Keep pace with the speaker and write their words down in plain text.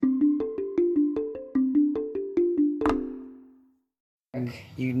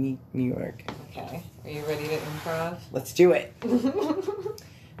Unique New York. Okay. Are you ready to improv? Let's do it.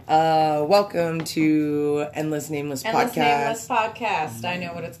 Welcome to Endless Nameless Podcast. Endless Nameless Podcast. I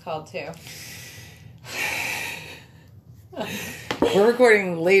know what it's called too. We're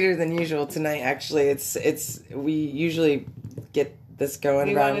recording later than usual tonight. Actually, we usually get this going.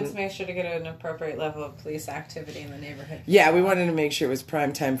 We wanted to make sure to get an appropriate level of police activity in the neighborhood. Yeah, we wanted to make sure it was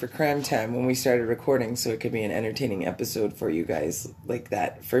prime time for crime time when we started recording, so it could be an entertaining episode for you guys, like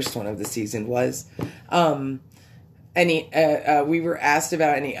that first one of the season was. We were asked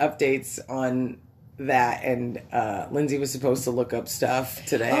about any updates on that, and Lindsay was supposed to look up stuff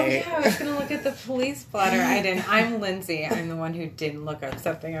today. Oh yeah, I was going to look at the police blotter. I didn't. I'm Lindsay. I'm the one who didn't look up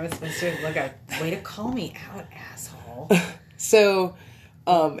something I was supposed to look up. Way to call me out, asshole. So,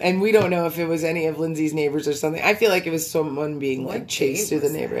 and we don't know if it was any of Lindsay's neighbors or something. I feel like it was someone being like chased through the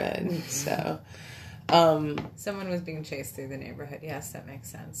neighborhood. So, someone was being chased through the neighborhood. Yes, that makes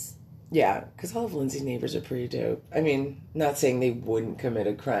sense. Yeah, because all of Lindsay's neighbors are pretty dope. I mean, not saying they wouldn't commit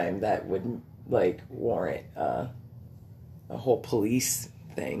a crime that would like warrant a whole police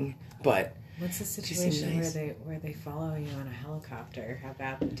thing, but what's the situation where they follow you on a helicopter? How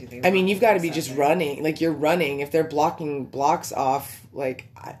bad do they? I mean, you've got to be just running. Like you're running. If they're blocking blocks off, like,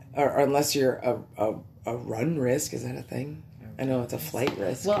 or unless you're a run risk, is that a thing? I know it's a flight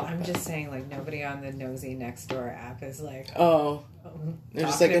risk. Well, I'm just saying, like, nobody on the Nosy Nextdoor app is like, they're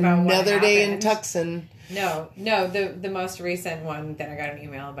just like another day in Tucson. No, the most recent one that I got an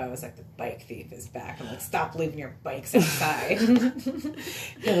email about was like the bike thief is back. I'm like, stop leaving your bikes outside.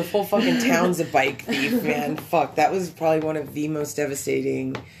 Yeah, the full fucking town's a bike thief, man. Fuck, that was probably one of the most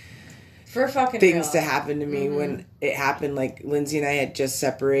devastating things to happen to me when it happened. Like Lindsay and I had just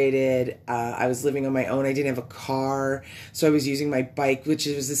separated. I was living on my own. I didn't have a car, so I was using my bike, which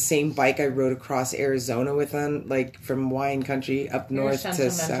was the same bike I rode across Arizona with on, like from wine country up north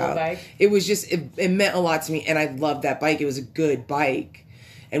to south. Bike. It was just it meant a lot to me, and I loved that bike. It was a good bike,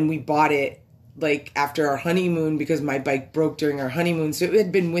 and we bought it like after our honeymoon because my bike broke during our honeymoon, so it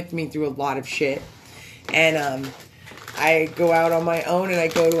had been with me through a lot of shit. And I go out on my own and I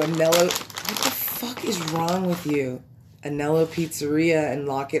go to Anello. What the fuck is wrong with you? Anello Pizzeria and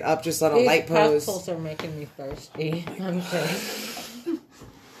lock it up just on a light post. These are making me thirsty. I'm kidding.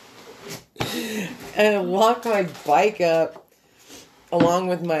 And I walk my bike up along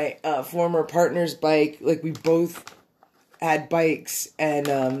with my former partner's bike. Like we both had bikes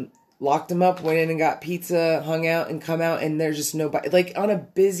and locked them up, went in and got pizza, hung out and come out, and there's just no bike. Like on a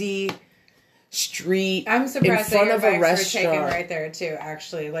busy street. I'm surprised in front that your of a bikes restaurant. were taken right there too.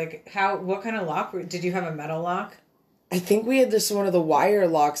 Actually, like what kind of lock did you have? A metal lock? I think we had one of the wire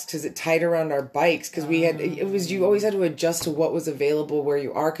locks because it tied around our bikes. Because you always had to adjust to what was available where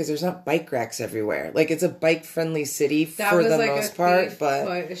you are because there's not bike racks everywhere. Like it's a bike friendly city for the most part, but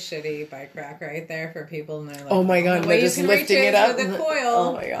a shitty bike rack right there for people. And they're like, oh my god, they're just lifting it up with a coil.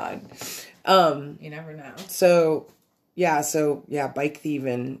 Oh my god, you never know. So yeah, bike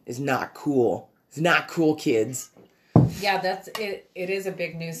thieving is not cool. It's not cool, kids. Yeah, that's it. It is a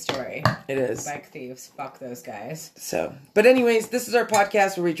big news story. It is. Bike thieves. Fuck those guys. So, but anyways, this is our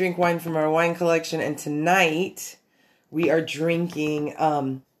podcast where we drink wine from our wine collection, and tonight we are drinking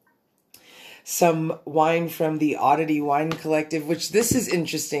some wine from the Oddity Wine Collective, which this is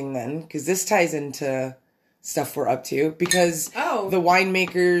interesting then, because this ties into stuff we're up to, because the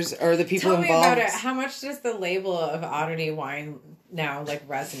winemakers or the people involved. Tell me about it. How much does the label of Oddity Wine now like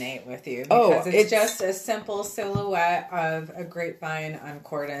resonate with you? Because it's just a simple silhouette of a grapevine on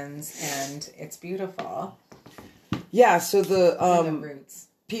cordons, and it's beautiful. Yeah, so the roots.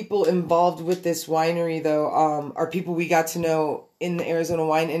 People involved with this winery though are people we got to know in the Arizona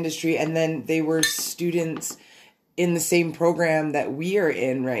wine industry, and then they were students in the same program that we are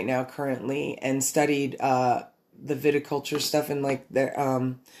in right now currently, and studied the viticulture stuff, and like their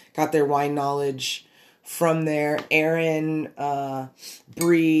got their wine knowledge from there. Aaron,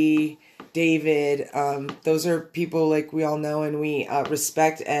 Bree, David, those are people like we all know and we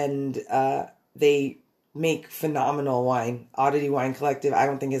respect, and they make phenomenal wine. Oddity Wine Collective, I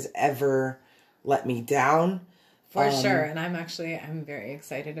don't think has ever let me down. For sure, and I'm very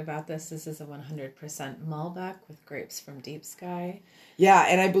excited about this. This is a 100% Malbec with grapes from Deep Sky. Yeah,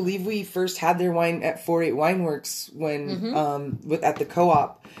 and I believe we first had their wine at 48 Wineworks when at the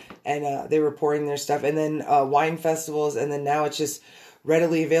co-op, and they were pouring their stuff, and then wine festivals, and then now it's just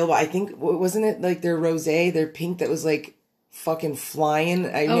readily available. I think wasn't it like their rosé, their pink that was like fucking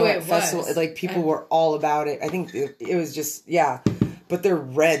flying? I know at festival, like people were all about it. I think it was just but their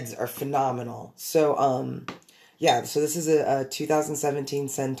reds are phenomenal. So so this is a 2017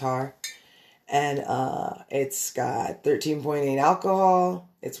 Centaur, And it's got 13.8 alcohol.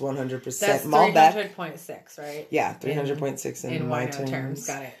 It's 100% That's Malbec. 300.6, right? Yeah, 300.6 in my terms.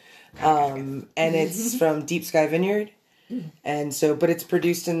 Got it. And it's from Deep Sky Vineyard. And so, but it's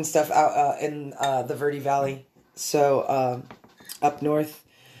produced and stuff out in the Verde Valley. So, up north.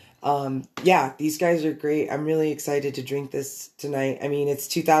 Yeah, these guys are great. I'm really excited to drink this tonight. I mean, it's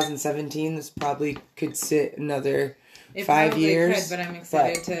 2017. This probably could sit another 5 years. Could, but I'm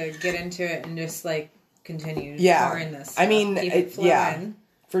excited to get into it and just like continue pouring this stuff. I mean,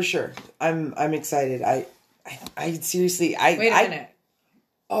 for sure. I'm excited. I seriously, wait a minute.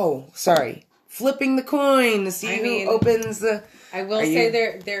 Oh, sorry. Flipping the coin to see who opens the... I will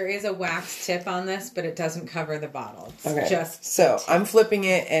say there is a wax tip on this, but it doesn't cover the bottle. It's just so I'm flipping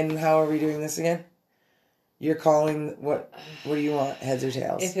it, and how are we doing this again? You're calling... What do you want? Heads or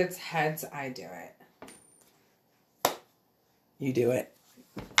tails? If it's heads, I do it. You do it.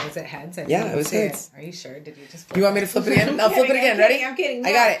 Was it heads? It was heads. Are you sure? Did you just flip You want me to flip it again? I'll flip it again. Ready? I'm kidding. No.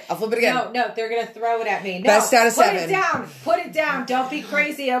 I got it. I'll flip it again. No, they're going to throw it at me. No, best out of 7. Put it down. Put it down. Don't be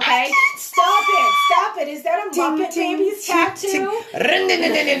crazy, okay? Stop it. Stop it. Is that a Muppet Babies tattoo?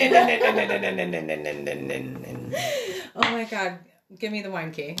 Oh my God. Give me the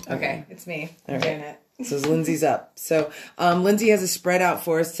wine key. Okay. It's me. I'm doing it. So Lindsay's up. So Lindsay has a spread out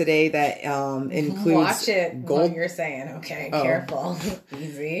for us today that includes... Watch it what you're saying. Okay, careful.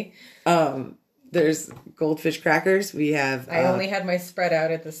 Easy. There's goldfish crackers. We have... I only had my spread out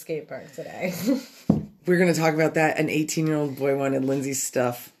at the skate park today. We're going to talk about that. An 18-year-old boy wanted Lindsay's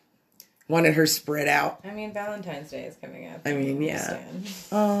stuff. Wanted her spread out. I mean, Valentine's Day is coming up. I mean, yeah.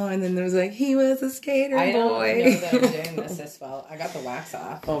 Oh, and then there was like, he was a skater boy. I don't know that I'm doing this as well. I got the wax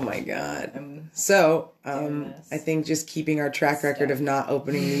off. Oh my God. So, I think just keeping our track record of not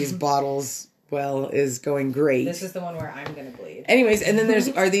opening these bottles well is going great. This is the one where I'm going to bleed. Anyways, and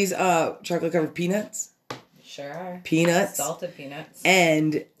then are these chocolate covered peanuts? Sure are. Peanuts. Salted peanuts.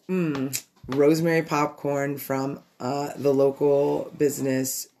 And rosemary popcorn from the local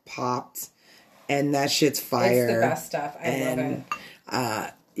business Popped, and that shit's fire. It's the best stuff. I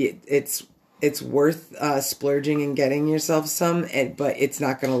love it. It's worth splurging and getting yourself some, but it's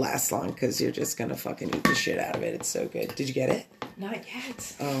not gonna last long because you're just gonna fucking eat the shit out of it. It's so good. Did you get it? Not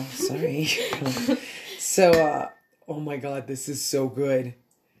yet. Oh, sorry. So, oh my God, this is so good.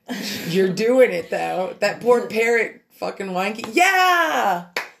 You're doing it though. That poor parrot fucking wine key. Yeah,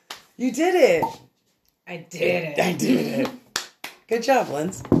 you did it. I did it. I did it. Good job,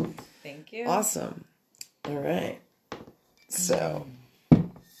 Linz. Thank you. Awesome. All right. So,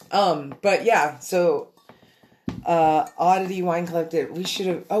 but yeah, so, Oddity Wine Collective,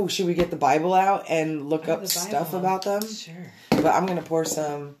 should we get the Bible out and look up stuff about them? Sure. But I'm going to pour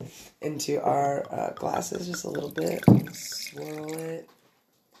some into our glasses just a little bit. Swirl it.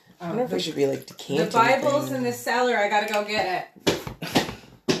 I wonder if we should be like decanting. The Bible's in the cellar. I got to go get it.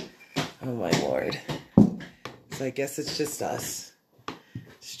 Oh my Lord. So I guess it's just us.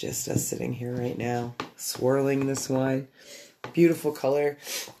 It's just us sitting here right now, swirling this wine. Beautiful color.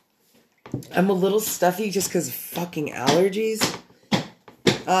 I'm a little stuffy just because of fucking allergies.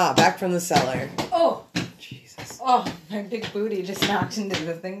 Back from the cellar. Oh. Jesus. Oh, my big booty just knocked into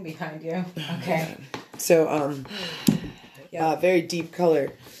the thing behind you. Okay. So, very deep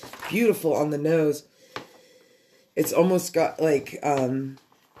color. Beautiful on the nose. It's almost got like, I don't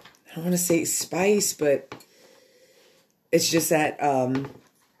want to say spice, but it's just that,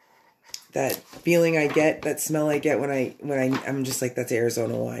 that feeling I get, that smell I get when I'm just like, that's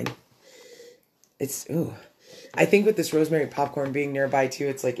Arizona wine. I think with this rosemary popcorn being nearby too,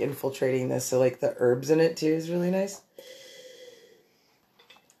 it's like infiltrating this. So like the herbs in it too is really nice.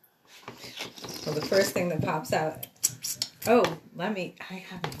 Well, the first thing that pops out. Oh, let me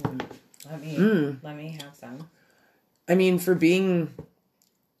have some. I mean, for being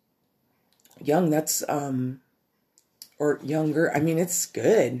young, that's, or younger, I mean, it's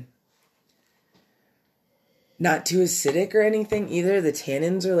good. Not too acidic or anything either. The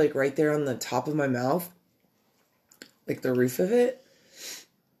tannins are like right there on the top of my mouth. Like the roof of it.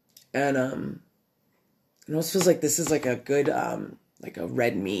 And it almost feels like this is like a good like a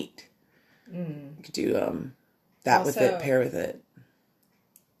red meat. You could do that also, with it, pair with it.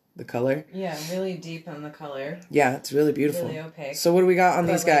 The color. Yeah, really deep on the color. Yeah, it's really beautiful. Really opaque. So what do we got on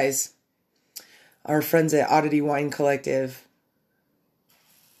these guys? Our friends at Oddity Wine Collective.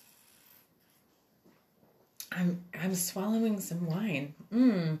 I'm swallowing some wine.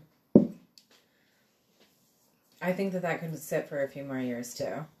 I think that could sit for a few more years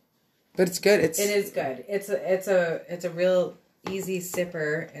too. But it's good. It is good. It's a real easy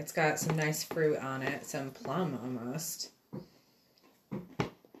sipper. It's got some nice fruit on it, some plum almost.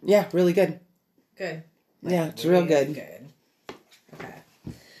 Yeah, really good. Good. Like, yeah, it's real good. Good. Okay.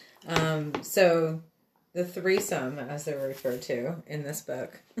 So the threesome, as they're referred to in this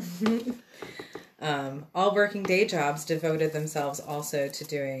book, all working day jobs devoted themselves also to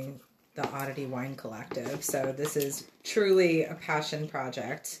doing the Oddity Wine Collective. So this is truly a passion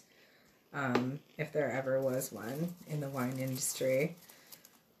project, if there ever was one in the wine industry.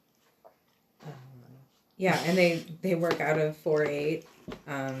 Yeah, and they work out of 4-8,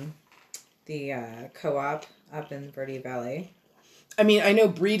 the co-op up in Verde Valley. I mean, I know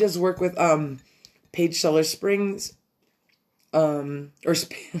Bree does work with Page Cellar Springs, I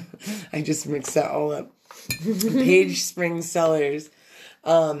just mixed that all up. Page Springs Cellars.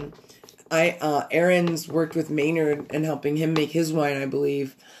 Aaron's worked with Maynard and helping him make his wine, I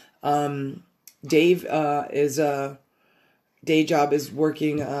believe. Dave is day job is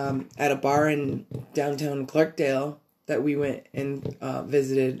working at a bar in downtown Clarkdale that we went and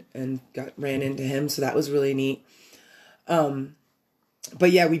visited and ran into him, so that was really neat.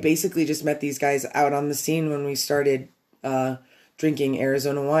 But yeah, we basically just met these guys out on the scene when we started drinking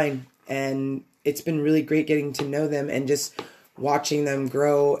Arizona wine, and it's been really great getting to know them and just watching them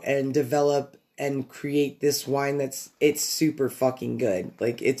grow and develop and create this wine it's super fucking good.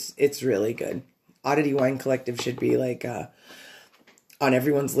 Like it's really good. Oddity Wine Collective should be like on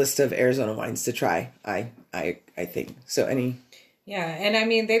everyone's list of Arizona wines to try. I think. So Yeah, and I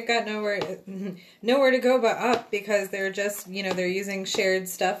mean they've got nowhere to go but up, because they're just, they're using shared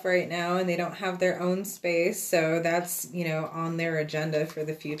stuff right now and they don't have their own space, so that's, on their agenda for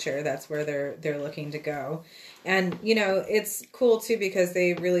the future. That's where they're looking to go. And, it's cool too, because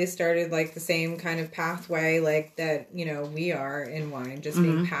they really started like the same kind of pathway like that, we are in wine, just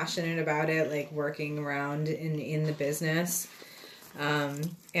being passionate about it, like working around in the business.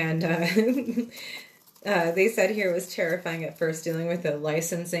 They said here it was terrifying at first dealing with the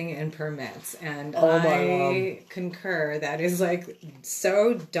licensing and permits. And I concur. That is like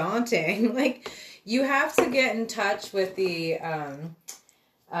so daunting. Like you have to get in touch with the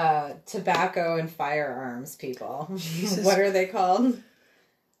tobacco and firearms people. Jesus. What are they called?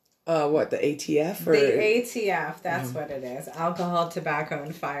 What, the ATF? Or? The ATF, that's what it is. Alcohol, tobacco,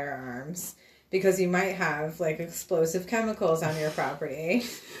 and firearms. Because you might have like explosive chemicals on your property.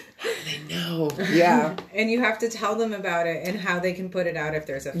 I know. Yeah. And you have to tell them about it and how they can put it out if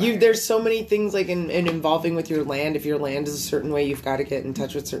there's a fire. There's so many things like in involving with your land. If your land is a certain way, you've got to get in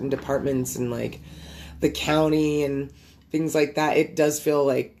touch with certain departments and like the county and things like that. It does feel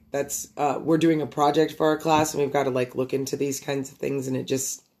like that's we're doing a project for our class and we've got to like look into these kinds of things, and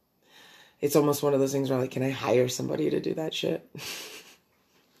it's almost one of those things where like, can I hire somebody to do that shit?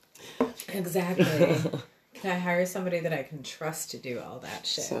 Exactly. Can I hire somebody that I can trust to do all that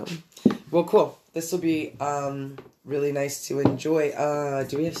shit? So, well, cool. This will be really nice to enjoy.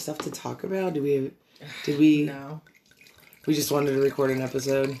 Do we have stuff to talk about? Did we? No. We just wanted to record an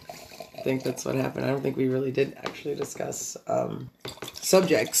episode. I think that's what happened. I don't think we really did actually discuss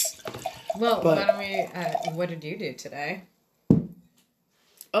subjects. Well, why don't we? What did you do today?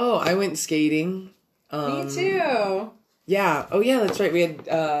 Oh, I went skating. Me too. Yeah. Oh, yeah. That's right. We had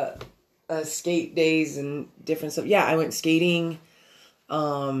skate days and different stuff. Yeah, I went skating,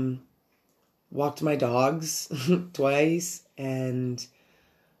 walked my dogs twice, and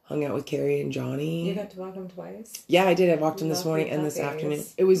hung out with Carrie and Johnny. You got to walk them twice? Yeah, I did. I walked them this morning and this afternoon.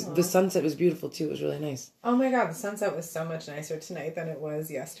 It was the sunset was beautiful too. It was really nice. Oh my god, the sunset was so much nicer tonight than it was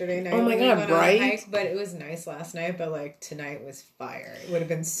yesterday night. Oh my god, right? But it was nice last night. But like tonight was fire. It would have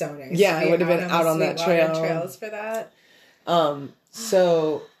been so nice. Yeah, I would have been out on that trails for that.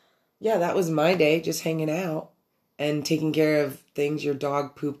 So. Yeah, that was my day, just hanging out and taking care of things. Your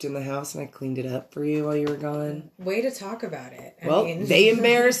dog pooped in the house, and I cleaned it up for you while you were gone. Way to talk about it. I mean, they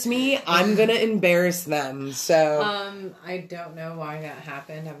embarrassed me. I'm going to embarrass them, so... I don't know why that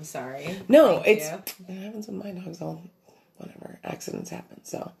happened. I'm sorry. No, it happens with my dogs all... Whatever. Accidents happen,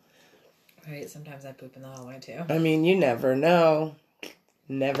 so... Right, sometimes I poop in the hallway, too. I mean, you never know.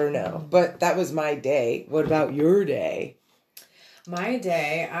 Never know. But that was my day. What about your day? My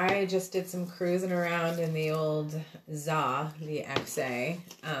day, I just did some cruising around in the old ZA, the XA.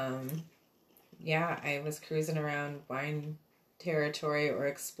 I was cruising around wine territory or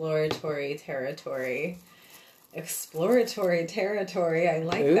exploratory territory. Exploratory territory, I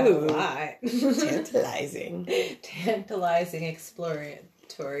like that a lot. Tantalizing. Tantalizing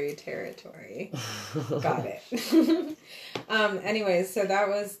exploratory territory. Got it. Anyways, so that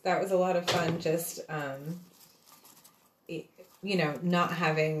was a lot of fun, just... not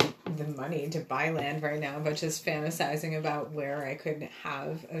having the money to buy land right now, but just fantasizing about where I could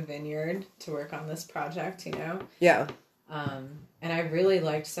have a vineyard to work on this project, Yeah. And I really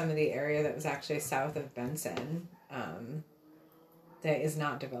liked some of the area that was actually south of Benson. That is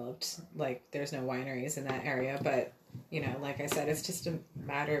not developed. Like, there's no wineries in that area, but, you know, like I said, it's just a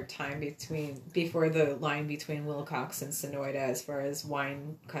matter of time before the line between Wilcox and Sonoyta as far as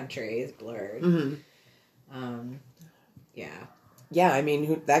wine country is blurred. Mm-hmm. Yeah. Yeah, I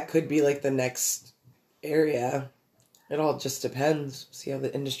mean, that could be, like, the next area. It all just depends. See how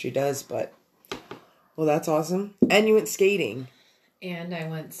the industry does, but... Well, that's awesome. And you went skating. And I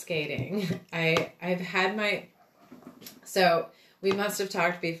went skating. I've had my... So... We must have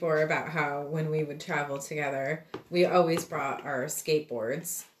talked before about how when we would travel together, we always brought our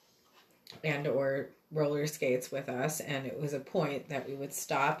skateboards and or roller skates with us. And it was a point that we would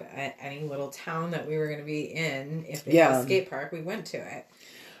stop at any little town that we were going to be in. If they had a skate park, we went to it.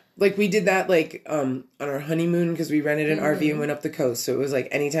 Like, we did that, like, on our honeymoon because we rented an RV and went up the coast. So it was like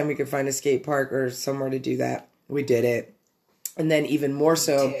anytime we could find a skate park or somewhere to do that, we did it. And then even more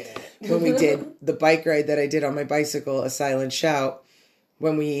so when we did the bike ride that I did on my bicycle, A Silent Shout,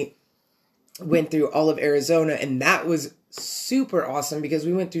 when we went through all of Arizona. And that was super awesome because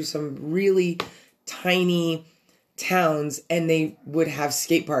we went through some really tiny towns and they would have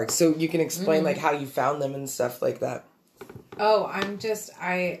skate parks. So you can explain like how you found them and stuff like that. Oh,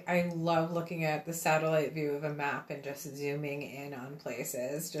 I love looking at the satellite view of a map and just zooming in on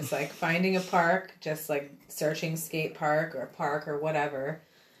places. Just like finding a park, just like searching skate park or whatever.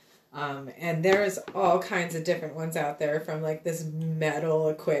 And there's all kinds of different ones out there, from like this metal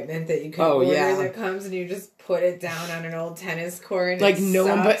equipment that you can order that comes and you just put it down on an old tennis court. And like no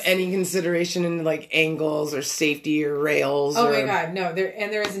one put any consideration into like angles or safety or rails. Oh my God, no!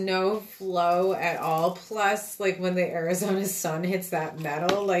 There is no flow at all. Plus, like when the Arizona sun hits that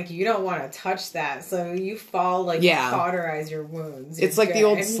metal, like you don't want to touch that, so you fall like you cauterize your wounds. It's like the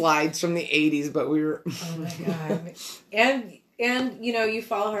old slides from the 80s, but we were. Oh my God, and you know, you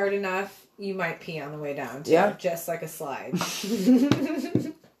fall hard enough, you might pee on the way down too, just like a slide. So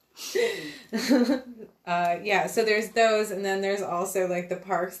there's those, and then there's also like the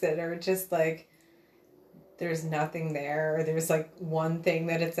parks that are just like there's nothing there, or there's like one thing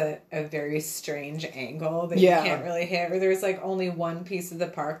that it's a very strange angle that you can't really hit, or there's like only one piece of the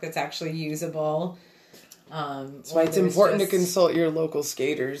park that's actually usable. That's why it's important to consult your local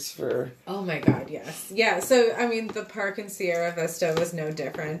skaters for... Oh my God, yes. Yeah, so, I mean, the park in Sierra Vista was no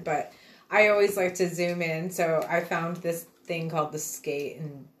different, but I always like to zoom in, so I found this thing called the Skate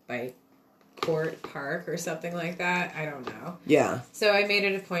and Bike Court Park or something like that. I don't know. Yeah. So I made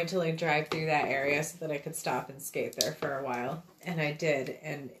it a point to, like, drive through that area so that I could stop and skate there for a while, and I did,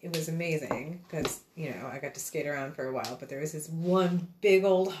 and it was amazing, because, you know, I got to skate around for a while, but there was this one big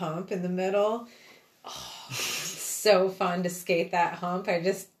old hump in the middle. Oh, so fun to skate that hump. I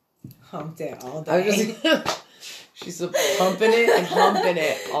just humped it all day. She's pumping it and humping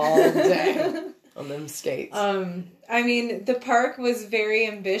it all day on them skates. I mean, the park was very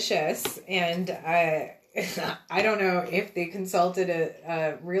ambitious, and I don't know if they consulted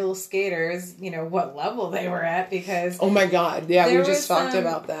real skaters, you know, what level they were at, because... Oh my God, yeah, we just talked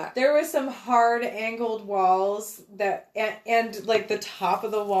about that. There was some hard angled walls that, and like the top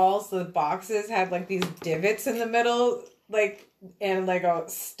of the walls, the boxes had like these divots in the middle, like, and like a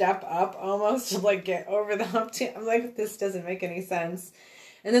step up almost to like get over the hump. I'm like, this doesn't make any sense.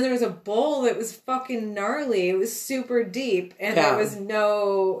 And then there was a bowl that was fucking gnarly. It was super deep, and there was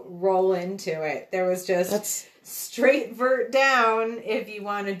no roll into it. There was just straight vert down if you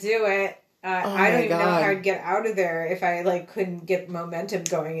want to do it. I don't even know how I'd get out of there if I like couldn't get momentum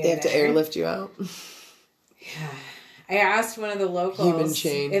going in. They have to airlift you out. Yeah. I asked one of the locals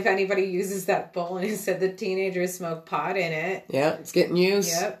if anybody uses that bowl, and he said the teenagers smoke pot in it. Yeah, it's getting used.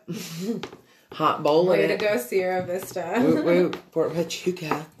 Yep. Hot bowl in it. Way to go, Sierra Vista. Woo woo, Port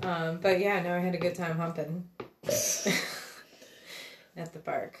Pachuca. But yeah, no, I had a good time humping at the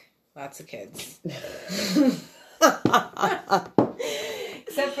park. Lots of kids. Except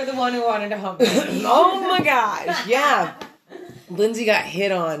for the one who wanted to hump me. Oh my gosh, yeah. Lindsay got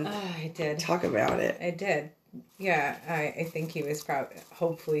hit on. Oh, I did. Talk about it. I did. Yeah, I think he was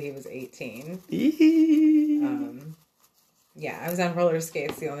hopefully he was 18. Yeah, I was on roller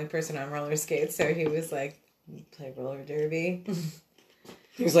skates, the only person on roller skates, so he was like, you play roller derby?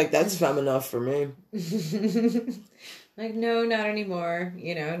 He was like, that's fun enough for me. Like, no, not anymore,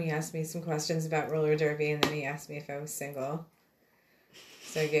 you know, and he asked me some questions about roller derby, and then he asked me if I was single.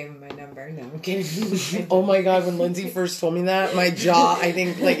 So I gave him my number. No, I'm kidding. Oh my God, when Lindsay first told me that, my jaw, I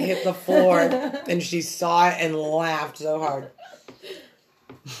think, like, hit the floor, and she saw it and laughed so hard.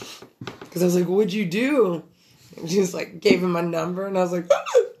 Because I was like, what'd you do? And she was like, gave him my number, and I was like,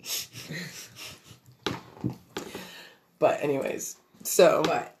 But anyways, so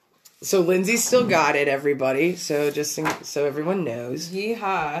Lindsay still got it, everybody. So just so everyone knows.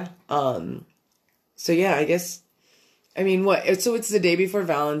 Yeehaw. So yeah, I guess. I mean, what? So it's the day before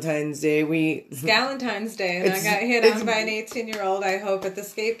Valentine's Day. It's Galentine's Day, and I got hit on by an 18-year-old, I hope, at the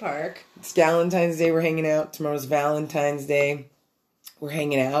skate park. It's Galentine's Day. We're hanging out. Tomorrow's Valentine's Day. We're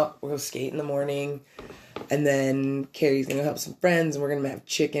hanging out. We'll skate in the morning. And then Carrie's going to help some friends, and we're going to have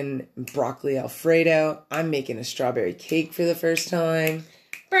chicken and broccoli Alfredo. I'm making a strawberry cake for the first time.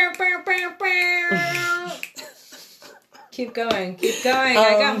 Keep going.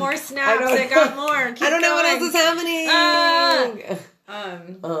 I got more snaps. I got more. Keep I don't know going. what else is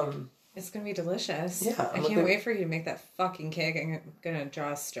happening. It's gonna be delicious. Yeah, I can't wait for you to make that fucking cake. I'm gonna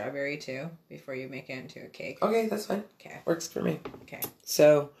draw a strawberry too before you make it into a cake. Okay, that's fine. Okay, works for me. Okay.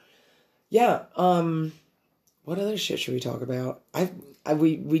 So, yeah. What other shit should we talk about?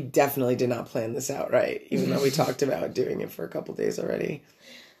 We definitely did not plan this out right, even though we talked about doing it for a couple days already.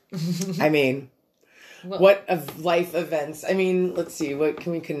 I mean. Well, what of life events? I mean, let's see. What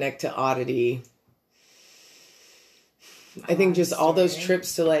can we connect to oddity? I think just all those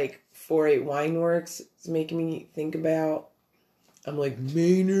trips to like 4-8 Wine Works is making me think about. I'm like,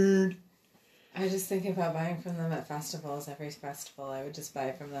 Maynard. I just think about buying from them at festivals. Every festival, I would just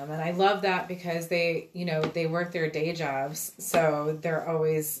buy from them, and I love that because they work their day jobs, so they're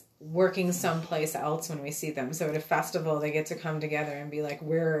always working someplace else when we see them. So at a festival, they get to come together and be like,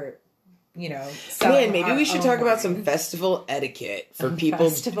 we're. Man, maybe we should talk about some festival etiquette for people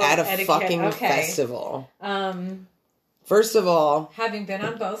at a fucking festival. First of all, having been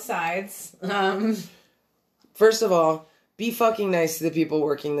on both sides, first of all, be fucking nice to the people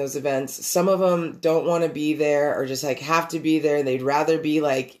working those events. Some of them don't want to be there or just like have to be there. They'd rather be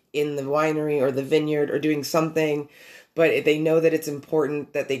like in the winery or the vineyard or doing something, but they know that it's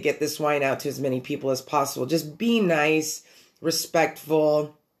important that they get this wine out to as many people as possible. Just be nice,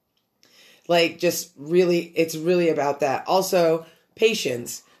 respectful. Like, just really, it's really about that. Also,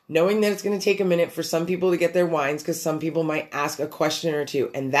 patience. Knowing that it's going to take a minute for some people to get their wines because some people might ask a question or two,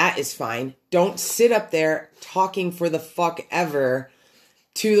 and that is fine. Don't sit up there talking for the fuck ever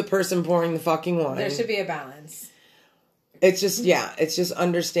to the person pouring the fucking wine. There should be a balance. It's just, yeah, it's just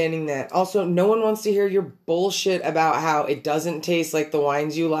understanding that. Also, no one wants to hear your bullshit about how it doesn't taste like the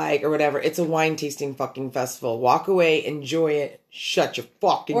wines you like or whatever. It's a wine tasting fucking festival. Walk away, enjoy it, shut your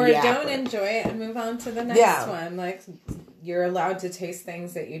fucking Or yapper. don't enjoy it and move on to the next one. Like, you're allowed to taste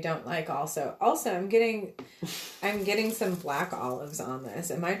things that you don't like also. Also, I'm getting some black olives on this.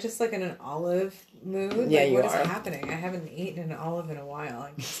 Am I just like in an olive mood? Yeah, like, you what are. is happening? I haven't eaten an olive in a while.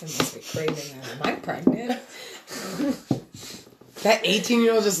 I guess I must be craving them. Am I pregnant? That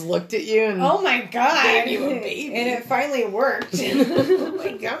 18-year-old just looked at you and... Oh my God. Gave you a baby. And it finally worked. Oh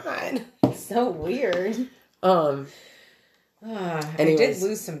my God. So weird. Anyways. I did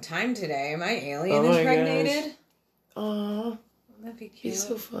lose some time today. Am I alien impregnated? Aw. That'd be cute. He's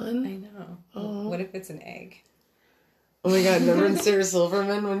so fun. I know. Aww. What if it's an egg? Oh my God, remember in Sarah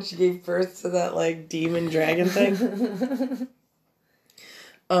Silverman when she gave birth to that, like, demon dragon thing?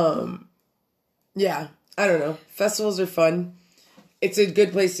 Yeah, I don't know. Festivals are fun. It's a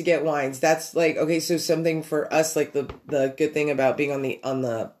good place to get wines. That's, like, okay, so something for us, like, the good thing about being on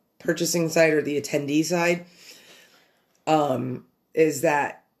the purchasing side or the attendee side, is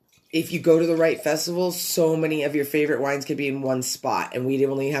that if you go to the right festivals, so many of your favorite wines could be in one spot, and we'd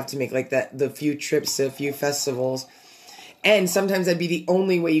only have to make like the few trips to a few festivals. And sometimes that'd be the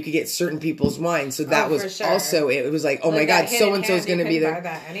only way you could get certain people's wines. So that was sure. Also, it was like, oh my God, so-and-so's going to be there. Buy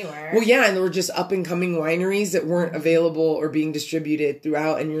that anywhere. Well, yeah, and there were just up-and-coming wineries that weren't available or being distributed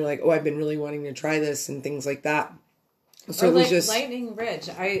throughout. And you're like, oh, I've been really wanting to try this and things like that. So or it was like just Lightning Ridge.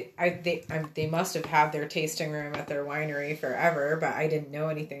 They must have had their tasting room at their winery forever, but I didn't know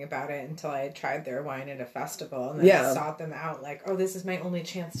anything about it until I had tried their wine at a festival, and then I sought them out. Like, oh, this is my only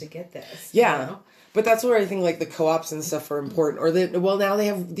chance to get this. Yeah, you know? But that's where I think like the co-ops and stuff are important. Or now they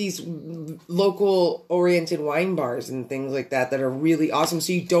have these local oriented wine bars and things like that are really awesome.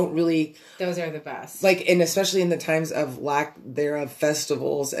 So you don't really... Those are the best. Like, and especially in the times of lack thereof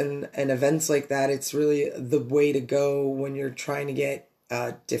festivals and events like that, it's really the way to go when you're trying to get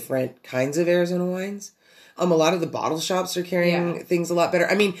different kinds of Arizona wines. A lot of the bottle shops are carrying things a lot better.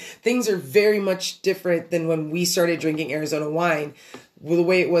 I mean, things are very much different than when we started drinking Arizona wine. Well, the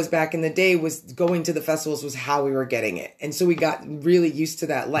way it was back in the day was going to the festivals was how we were getting it. And so we got really used to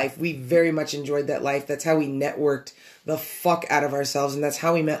that life. We very much enjoyed that life. That's how we networked the fuck out of ourselves. And that's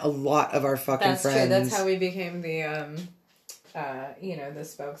how we met a lot of our fucking friends. That's true. That's how we became the, the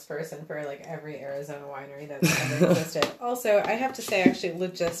spokesperson for like every Arizona winery that's ever existed. Also, I have to say, actually,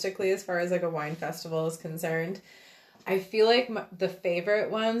 logistically, as far as like a wine festival is concerned, I feel like the favorite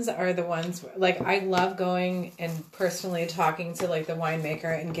ones are the ones, like, I love going and personally talking to, like, the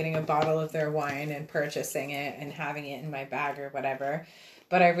winemaker and getting a bottle of their wine and purchasing it and having it in my bag or whatever.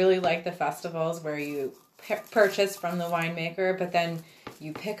 But I really like the festivals where you purchase from the winemaker, but then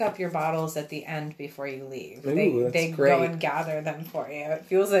you pick up your bottles at the end before you leave. Ooh, they great. go and gather them for you. It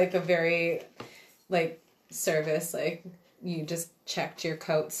feels like a very, like, service, like, you just checked your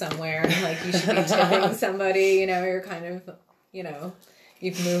coat somewhere and, like, you should be tipping somebody, you know, you're kind of, you know,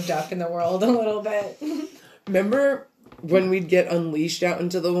 you've moved up in the world a little bit. Remember when we'd get unleashed out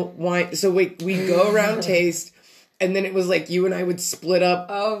into the wine? So we'd go around taste, and then it was like you and I would split up.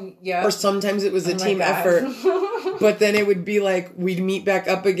 Oh, yeah. Or sometimes it was a team effort. But then it would be like, we'd meet back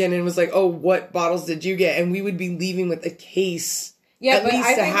up again, and it was like, oh, what bottles did you get? And we would be leaving with a case. Yeah, at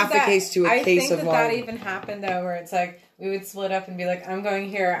least a half a case to a case of wine. I think that even happened, though, where it's like, we would split up and be like, I'm going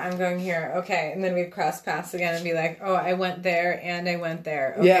here, okay. And then we'd cross paths again and be like, oh, I went there and I went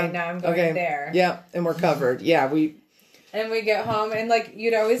there. Okay, now I'm going there. Yeah, and we're covered. Yeah, And we get home and, like,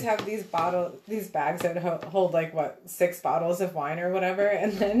 you'd always have these bags that would hold, like, 6 bottles of wine or whatever.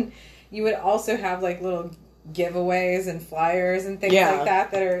 And then you would also have, like, little giveaways and flyers and things like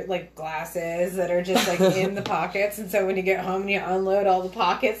that are, like, glasses that are just, like, in the pockets. And so when you get home and you unload all the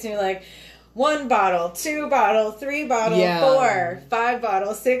pockets and you're like, 1 bottle, 2 bottle, 3 bottle, 4, 5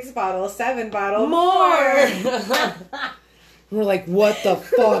 bottle, 6 bottle, 7 bottle, more. We're like, what the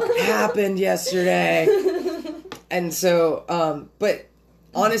fuck happened yesterday? And so, but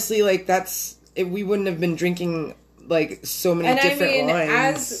honestly, like, we wouldn't have been drinking, like, so many different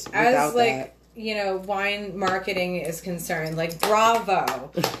wines as like, that. You know, wine marketing is concerned, like,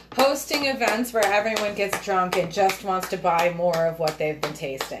 bravo. Hosting events where everyone gets drunk and just wants to buy more of what they've been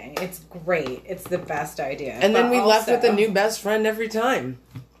tasting. It's great. It's the best idea. And then we left with a new best friend every time.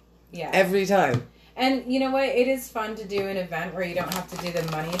 Yeah. Every time. And you know what? It is fun to do an event where you don't have to do the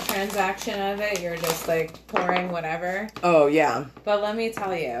money transaction of it. You're just, like, pouring whatever. Oh, yeah. But let me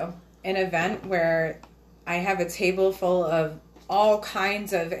tell you, an event where I have a table full of all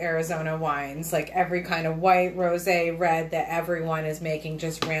kinds of Arizona wines, like every kind of white, rosé, red that everyone is making,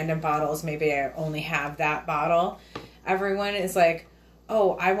 just random bottles. Maybe I only have that bottle. Everyone is like,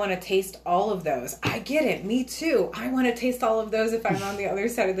 oh, I want to taste all of those. I get it. Me too. I want to taste all of those if I'm on the other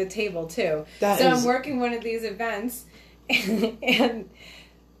side of the table too. I'm working one of these events and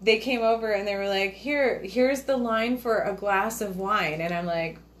they came over and they were like, here's the line for a glass of wine. And I'm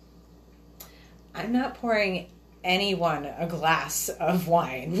like, I'm not pouring anyone a glass of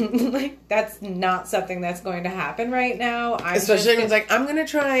wine. Like, that's not something that's going to happen right now. Especially when it's like, I'm going to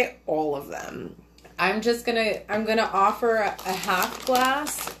try all of them. I'm going to offer a half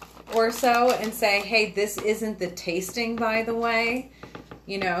glass or so and say, hey, this isn't the tasting, by the way.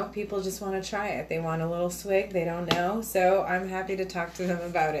 You know, people just want to try it. They want a little swig. They don't know. So I'm happy to talk to them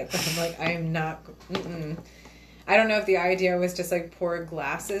about it. But I'm like, I am not... I don't know if the idea was just, like, pour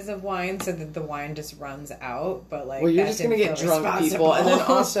glasses of wine so that the wine just runs out, but, like, well, you're just going to get drunk people, and then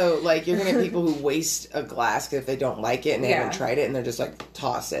also, like, you're going to get people who waste a glass if they don't like it and they haven't tried it, and they're just like,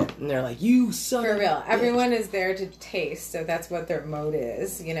 toss it, and they're like, you son For of real. a bitch. Everyone is there to taste, so that's what their mode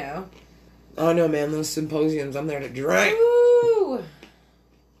is, you know? Oh, no, man, those symposiums, I'm there to drink. Ooh!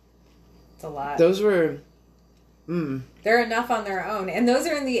 It's a lot. Those were... They're enough on their own, and those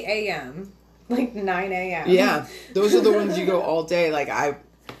are in the AM. Like 9 a.m. Yeah, those are the ones you go all day. Like,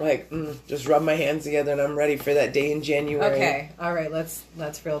 just rub my hands together and I'm ready for that day in January. Okay, all right, let's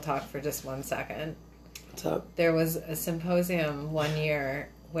real talk for just 1 second. What's up? There was a symposium one year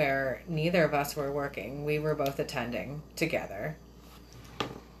where neither of us were working. We were both attending together.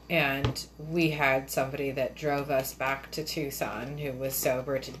 And we had somebody that drove us back to Tucson who was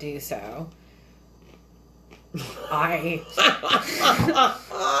sober to do so.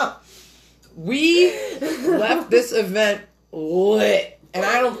 We left this event lit. And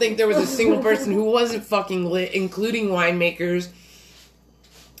I don't think there was a single person who wasn't fucking lit, including winemakers.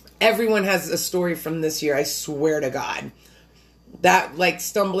 Everyone has a story from this year, I swear to God. That, like,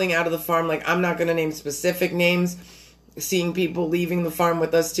 stumbling out of the farm, like, I'm not going to name specific names. Seeing people leaving the farm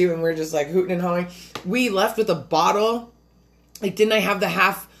with us, too, and we're just, like, hooting and hollering. We left with a bottle. Like, didn't I have the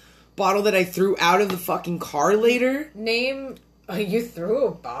half bottle that I threw out of the fucking car later? You threw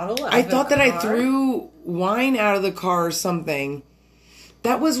a bottle out of the car? I thought that I threw wine out of the car or something.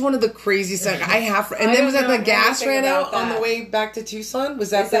 That was one of the craziest things. And then was that the gas ran out on the way back to Tucson? Is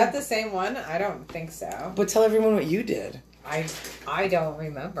that the same one? I don't think so. But tell everyone what you did. I don't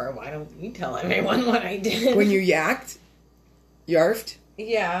remember. Why don't you tell everyone what I did? When you yacked? Yarfed?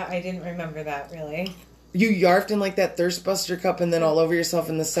 Yeah, I didn't remember that, really. You yarfed in, like, that Thirst Buster cup and then all over yourself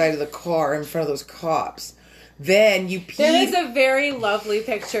in the side of the car in front of those cops. Then you peed. There is a very lovely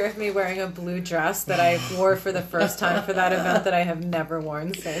picture of me wearing a blue dress that I wore for the first time for that event that I have never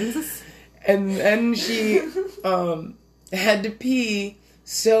worn since. And then she had to pee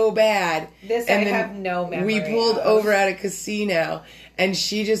so bad. This and I have no memory. We pulled over at a casino, and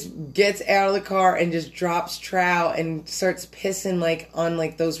she just gets out of the car and just drops trow and starts pissing like on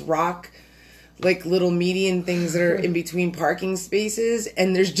like those rock like little median things that are in between parking spaces,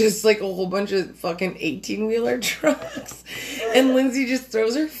 and there's just like a whole bunch of fucking 18-wheeler trucks, and Lindsay just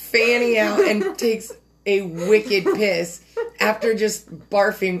throws her fanny out and takes a wicked piss after just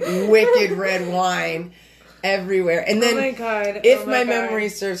barfing wicked red wine everywhere. And then, oh my God. if my memory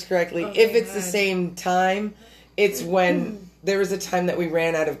serves correctly, if it's the same time, it's when there was a time that we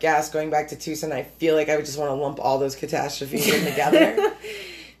ran out of gas going back to Tucson. I feel like I would just want to lump all those catastrophes in together.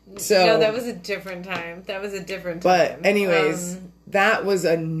 So no, that was a different time. But anyways, that was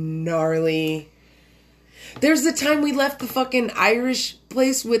a gnarly. There's the time we left the fucking Irish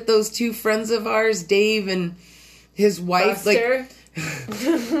place with those two friends of ours, Dave and his wife. Buster. Like,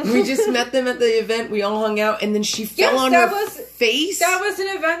 we just met them at the event. We all hung out, and then she fell on her face. That was an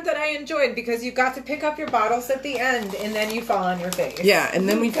event that I enjoyed because you got to pick up your bottles at the end, and then you fall on your face. Yeah, and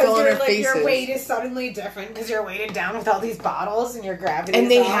then we fell on our faces. Your weight is suddenly different because you're weighted down with all these bottles, and your gravity.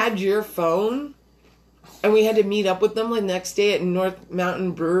 And they had your phone, and we had to meet up with them like next day at North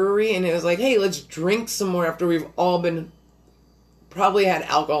Mountain Brewery, and it was like, hey, let's drink some more after we've all been probably had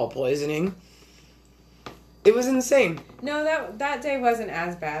alcohol poisoning. It was insane. No, that day wasn't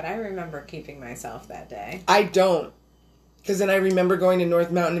as bad. I remember keeping myself that day. I don't. Because then I remember going to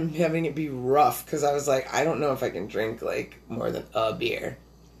North Mountain and having it be rough. Because I was like, I don't know if I can drink, like, more than a beer.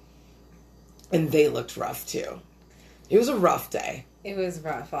 And they looked rough, too. It was a rough day. It was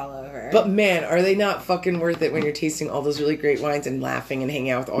rough all over. But, man, are they not fucking worth it when you're tasting all those really great wines and laughing and hanging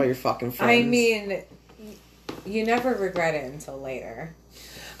out with all your fucking friends? I mean, you never regret it until later.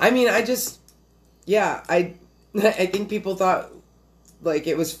 I mean, I think people thought, like,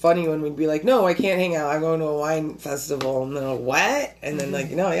 it was funny when we'd be like, no, I can't hang out. I'm going to a wine festival. And they're like, what? And then,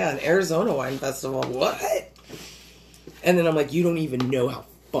 like, no, yeah, an Arizona wine festival. What? And then I'm like, you don't even know how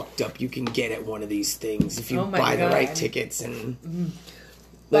fucked up you can get at one of these things if you buy the right tickets and,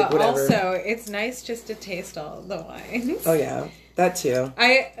 like, but whatever. Also, it's nice just to taste all the wines. Oh, yeah. That too.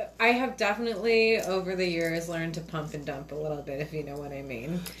 I have definitely over the years learned to pump and dump a little bit, if you know what I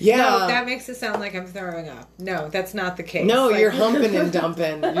mean. Yeah. No, that makes it sound like I'm throwing up. No, that's not the case. No, you're humping and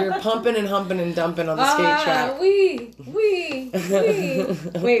dumping. You're pumping and humping and dumping on the skate track. Wait, do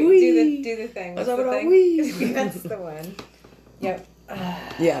the thing. What's the thing? That's the one. Yep.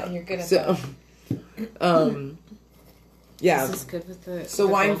 Yeah. You're good at that. Yeah. This is good with the. So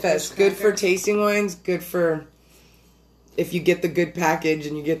Wine Fest, good for tasting wines, good for. If you get the good package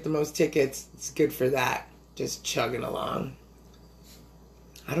and you get the most tickets, it's good for that. Just chugging along.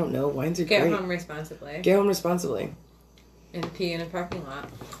 I don't know. Wines are great. Get home responsibly. Get home responsibly. And pee in a parking lot.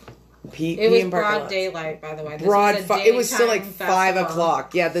 It was broad daylight, by the way. It was still like festival. 5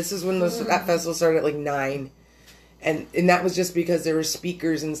 o'clock. Yeah, this is when that festival started at like 9. And that was just because there were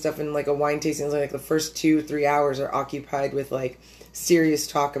speakers and stuff and like a wine tasting. Like the first 2-3 hours are occupied with like serious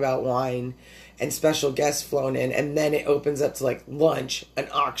talk about wine. And special guests flown in, and then it opens up to like lunch, an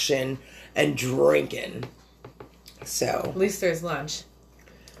auction, and drinking. So at least there's lunch.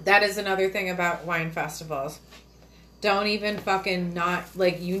 That is another thing about wine festivals. Don't even fucking not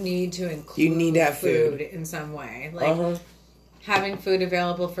like you need to include. You need to have food in some way. Like having food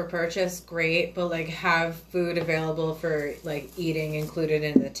available for purchase, great, but like have food available for like eating included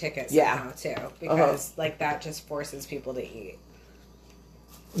in the ticket somehow too, because like that just forces people to eat.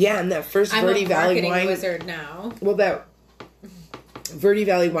 Yeah, and that first Verde Valley wine wizard now. Well, that Verde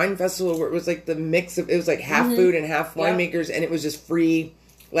Valley Wine Festival where it was like the mix of it was like half food and half winemakers, and it was just free.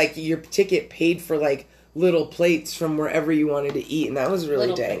 Like your ticket paid for like little plates from wherever you wanted to eat, and that was really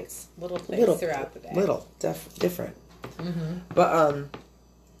little plates throughout the day. Different. But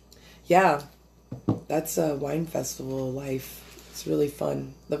yeah, that's a wine festival life. It's really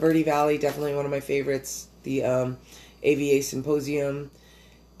fun. The Verde Valley, definitely one of my favorites. The AVA Symposium.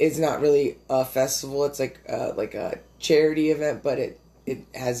 It's not really a festival. It's like a charity event, but it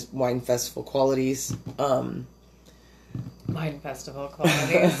has wine festival qualities. Wine festival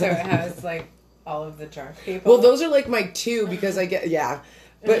qualities. So it has like all of the drunk people. Well, those are like my two because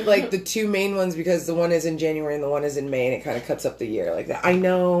but like the two main ones because the one is in January and the one is in May, and it kind of cuts up the year like that. I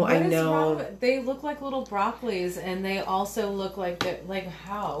know. They look like little broccolis, and they also look like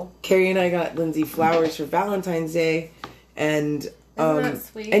how? Carrie and I got Lindsay flowers for Valentine's Day, and. Isn't that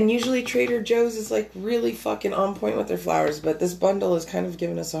sweet? And usually Trader Joe's is like really fucking on point with their flowers, but this bundle is kind of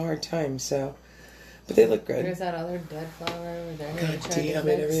giving us a hard time, so But they look good. There's that other dead flower over there. God damn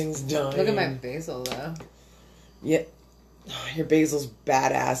it, everything's dying. Look at my basil, though. Yeah. Your basil's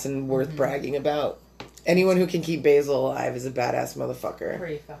badass and worth bragging about. Anyone who can keep basil alive is a badass motherfucker.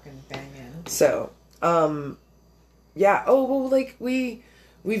 Pretty fucking banging. So, yeah. Oh, well, like, we've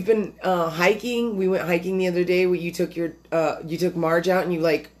been hiking. We went hiking the other day where you took Marge out and you,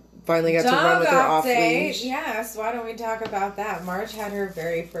 like, finally got to run with her off leash. Yes, why don't we talk about that? Marge had her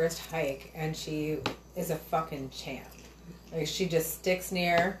very first hike, and she is a fucking champ. Like, she just sticks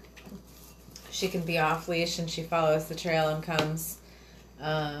near. She can be off leash, and she follows the trail and comes.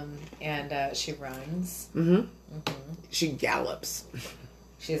 And she runs. She gallops.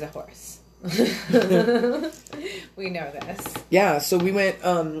 She's a horse. We know this. Yeah, so we went,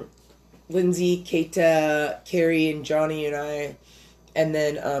 Lindsay, Keita, Carrie, and Johnny and I, and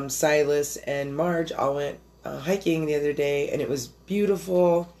then Silas and Marge all went hiking the other day, and it was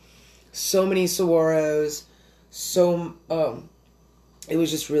beautiful. So many saguaros. It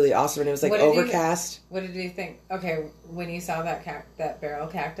was just really awesome, and it was like overcast. What did you think? Okay, when you saw that barrel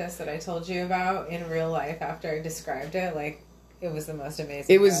cactus that I told you about in real life after I described it, like, it was the most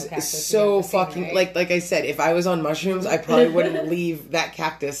amazing. It was so fucking seen, right? like I said, if I was on mushrooms, I probably wouldn't leave that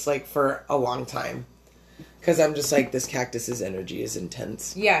cactus like for a long time. Because I'm just like, this cactus's energy is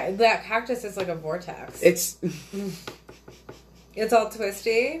intense. Yeah, that cactus is like a vortex. It's all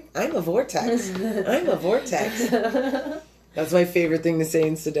twisty. I'm a vortex. I'm a vortex. That's my favorite thing to say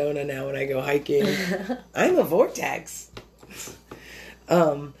in Sedona now when I go hiking. I'm a vortex.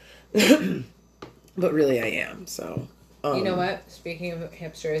 But really I am, so. You know what? Speaking of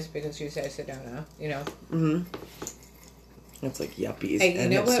hipsters, because you say Sedona, you know. It's like yuppies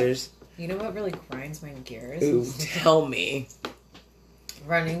and hipsters. You know what really grinds my gears? Ooh, tell me.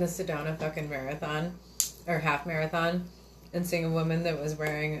 Running the Sedona fucking marathon, or half marathon, and seeing a woman that was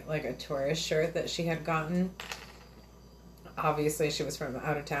wearing like a tourist shirt that she had gotten. Obviously, she was from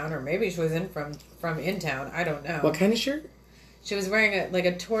out of town, or maybe she was from in town. I don't know. What kind of shirt? She was wearing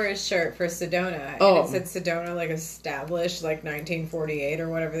a tourist shirt for Sedona, and it said Sedona like established like 1948 or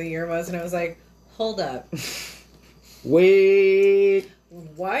whatever the year was, and I was like, hold up, wait,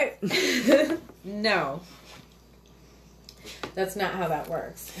 what? No, that's not how that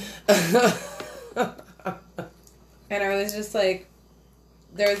works. And I was just like,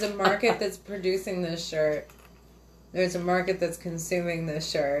 there's a market that's producing this shirt. There's a market that's consuming this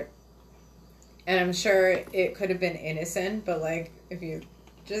shirt. And I'm sure it could have been innocent, but, like, if you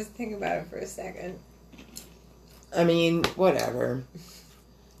just think about it for a second. I mean, whatever.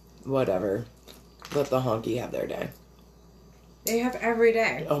 Whatever. Let the honky have their day. They have every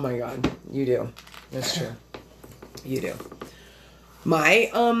day. Oh, my God. You do. That's true. You do. My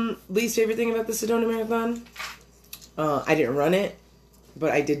least favorite thing about the Sedona Marathon, I didn't run it,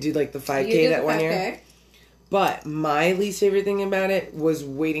 but I did do, like, the 5K that 1 year. But my least favorite thing about it was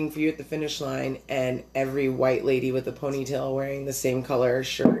waiting for you at the finish line and every white lady with a ponytail wearing the same color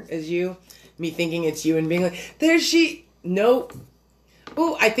shirt as you. Me thinking it's you and being like, there's she. Nope.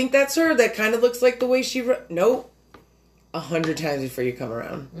 Oh, I think that's her. That kind of looks like the way she... Nope. 100 times before you come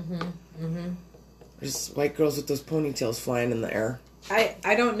around. Just white girls with those ponytails flying in the air.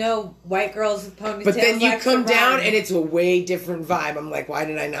 I don't know white girls with ponytails. But then you come down and it's a way different vibe. I'm like, why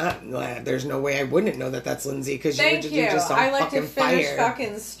did I not? There's no way I wouldn't know that that's Lindsay because you're just on I like fucking to finish fire.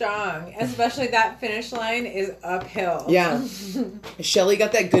 Fucking strong, especially that finish line is uphill. Yeah, Shelly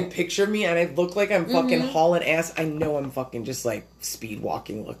got that good picture of me, and I look like I'm fucking hauling ass. I know I'm fucking just like speed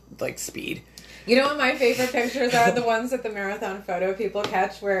walking, like speed. You know what my favorite pictures are? The ones that the marathon photo people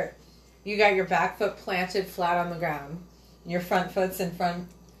catch, where you got your back foot planted flat on the ground. Your front foot's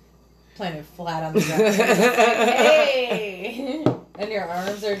planted flat on the ground. Like, hey! And your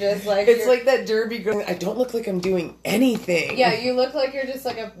arms are just like... It's like that derby girl. I don't look like I'm doing anything. Yeah, you look like you're just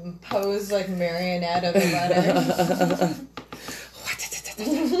like a posed like marionette of a runner.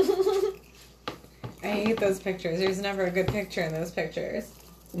 I hate those pictures. There's never a good picture in those pictures.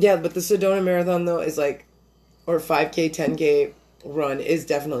 Yeah, but the Sedona Marathon, though, is like... Or 5K, 10K... run is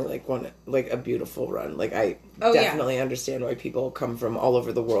definitely like a beautiful run. Like I definitely understand why people come from all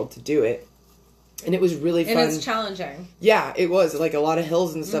over the world to do it, and it was really fun. And it's challenging. Yeah, it was like a lot of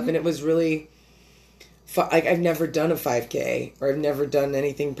hills and stuff, and it was really fun. Like I've never done a 5K or I've never done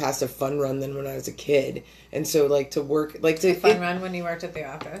anything past a fun run than when I was a kid, and so like to work like to run when you worked at the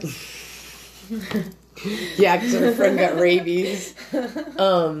office. Yeah, because our friend got rabies.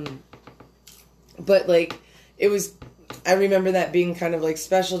 But like it was. I remember that being kind of like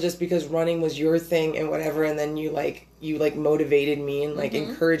special just because running was your thing and whatever, and then you motivated me and like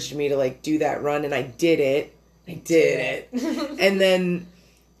encouraged me to like do that run, and I did it. And then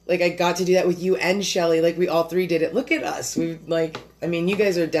like, I got to do that with you and Shelly. Like, we all three did it. Look at us. We, like, I mean, you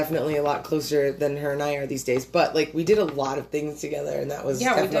guys are definitely a lot closer than her and I are these days. But, like, we did a lot of things together, and that was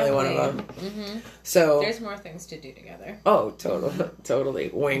definitely one of them. Mm-hmm. So there's more things to do together. Oh, totally.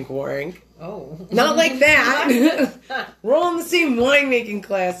 Wink, wink. Oh. Not like that. We're all in the same winemaking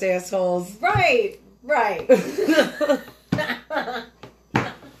class, assholes. Right.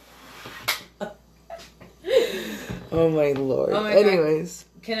 Oh my lord. Oh my Anyways.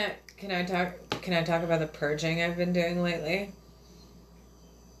 God. Can I talk about the purging I've been doing lately?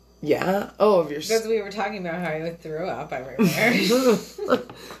 Yeah? Oh, of your... Because we were talking about how I threw up everywhere.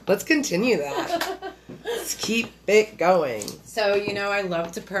 Let's continue that. Let's keep it going. So, I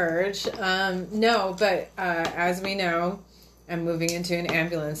love to purge. No, but as we know, I'm moving into an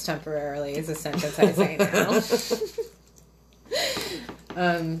ambulance temporarily is a sentence I say now.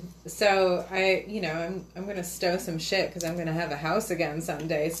 So I'm going to stow some shit because I'm going to have a house again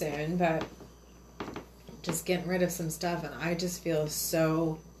someday soon, but just getting rid of some stuff, and I just feel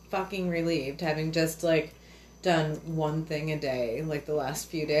so fucking relieved having just like done one thing a day like the last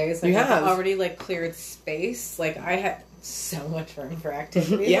few days. Like, I've already like cleared space. Like, I had so much room for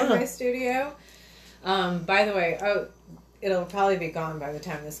activity in my studio. By the way, it'll probably be gone by the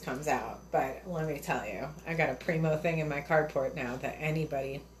time this comes out, but let me tell you, I got a primo thing in my carport now that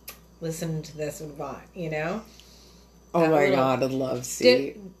anybody listening to this would want, Oh my God, I'd love to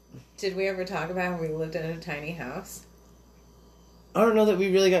see. Did we ever talk about when we lived in a tiny house? I don't know that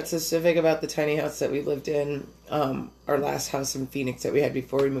we really got specific about the tiny house that we lived in, our last house in Phoenix that we had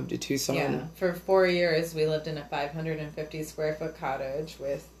before we moved to Tucson. Yeah, for 4 years we lived in a 550 square foot cottage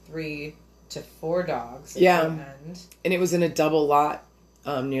with 3 to 4 dogs. Yeah, and it was in a double lot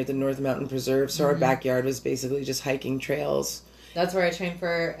near the North Mountain Preserve, so our backyard was basically just hiking trails. That's where I trained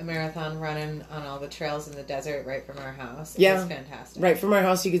for a marathon running on all the trails in the desert right from our house. It was fantastic. Right from our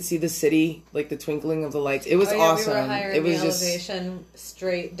house you could see the city, like the twinkling of the lights. It was awesome. We were higher it was in the just elevation,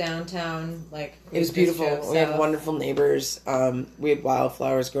 straight downtown. Like, it was beautiful. We had wonderful neighbors. We had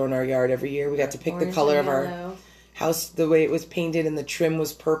wildflowers grow in our yard every year. We got to pick the color of our house, the way it was painted, and the trim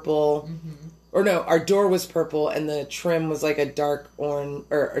was purple. Or no, our door was purple, and the trim was like a dark orange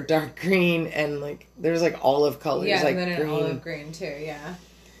or a dark green, and like there was like olive colors, yeah, like and then green. an olive green too, yeah.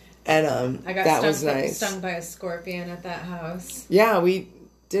 And I got that was nice. Stung by a scorpion at that house. Yeah, we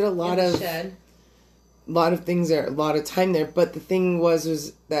did a lot of things there, a lot of time there. But the thing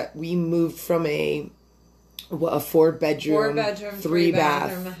was that we moved from a 4-bedroom,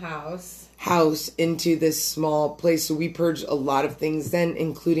 3-bath house into this small place. So we purged a lot of things then,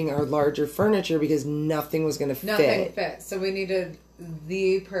 including our larger furniture, because nothing was going to fit. Nothing fit. So we needed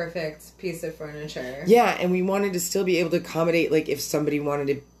the perfect piece of furniture. Yeah, and we wanted to still be able to accommodate, like, if somebody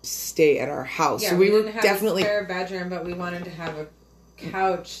wanted to stay at our house. Yeah, so we didn't have a spare bedroom, but we wanted to have a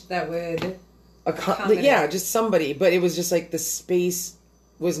couch that would accommodate. Yeah, just somebody. But it was just like the space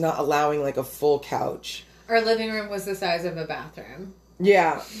was not allowing like a full couch. Our living room was the size of a bathroom.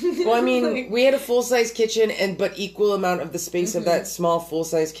 Yeah. Well, I mean, we had a full-size kitchen, but equal amount of the space of that small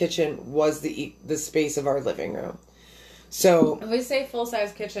full-size kitchen was the space of our living room. So we say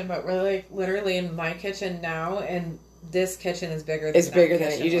full-size kitchen, but we're like literally in my kitchen now, and this kitchen is bigger than it's bigger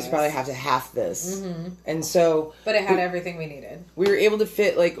than it. You just probably have to half this. And so... But it had everything we needed. We were able to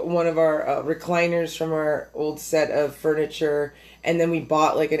fit like one of our recliners from our old set of furniture. And then we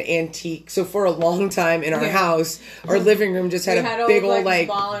bought like an antique. So for a long time in our house, our living room just had a big old like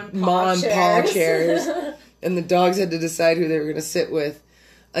ma and pa chairs. And the dogs had to decide who they were going to sit with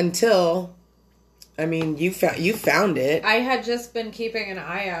until, I mean, you found it. I had just been keeping an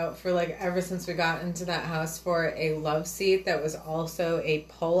eye out for like ever since we got into that house for a love seat that was also a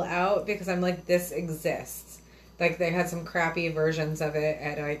pull out, because I'm like, this exists. Like, they had some crappy versions of it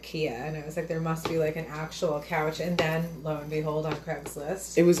at IKEA, and I was like, there must be, like, an actual couch. And then, lo and behold, on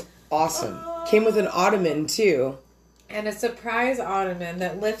Craigslist. It was awesome. Came with an ottoman, too. And a surprise ottoman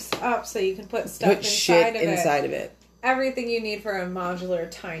that lifts up so you can put stuff inside of it. Everything you need for a modular,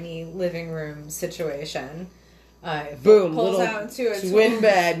 tiny living room situation. Boom. Pulls out into a twin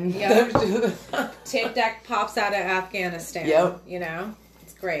bed. Yep. Tape deck pops out of Afghanistan. Yep.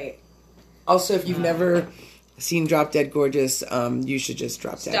 It's great. Also, if you've never... seen Drop Dead Gorgeous, you should just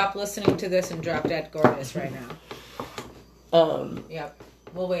drop dead. Stop listening to this and Drop Dead Gorgeous right now. Yep.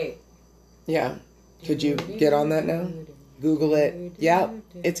 We'll wait. Yeah. Could you get on that now? Google it. Yeah.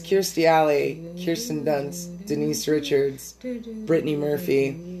 It's Kirstie Alley, Kirsten Dunst, Denise Richards, Brittany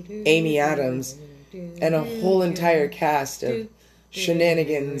Murphy, Amy Adams, and a whole entire cast of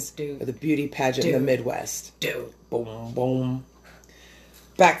shenanigans with a beauty pageant in the Midwest. Boom, boom.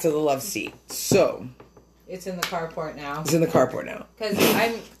 Back to the love seat. So... it's in the carport now. It's in the carport now. Because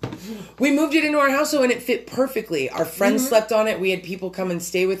we moved it into our house, so and it fit perfectly. Our friends slept on it. We had people come and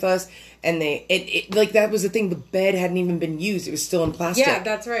stay with us, and it like that was the thing. The bed hadn't even been used; it was still in plastic. Yeah,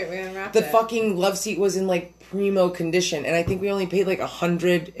 that's right. We unwrapped it. The fucking love seat was in like primo condition, and I think we only paid like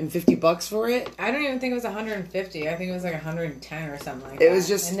 $150 for it. I don't even think it was 150. I think it was like 110 or something like that. It was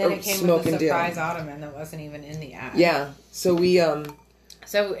just and then it came with a surprise ottoman that wasn't even in the ad. Yeah, so we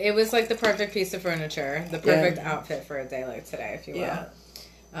So it was like the perfect piece of furniture, the perfect outfit for a day like today, if you will. Yeah.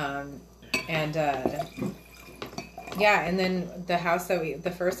 And then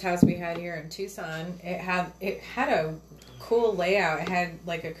the first house we had here in Tucson, it had a cool layout. It had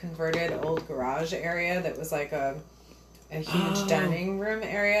like a converted old garage area that was like a huge dining room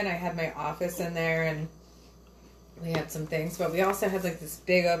area, and I had my office in there, and we had some things, but we also had like this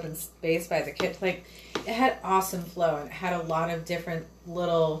big open space by the kitchen. Like, it had awesome flow, and it had a lot of different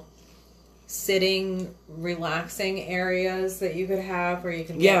little sitting, relaxing areas that you could have where you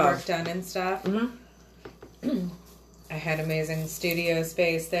can get work done and stuff. Mm-hmm. I had amazing studio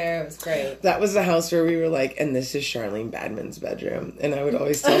space there. It was great. That was the house where we were like, and this is Charlene Badman's bedroom. And I would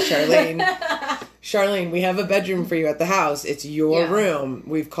always tell Charlene, Charlene, we have a bedroom for you at the house. It's your room.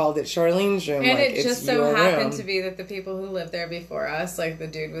 We've called it Charlene's room. And like, it just so happened to be that the people who lived there before us, like the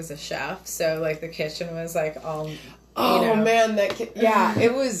dude was a chef. So like the kitchen was like all... Oh, man,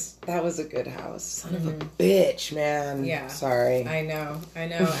 that was a good house. Son of a bitch, man. Yeah. Sorry. I know.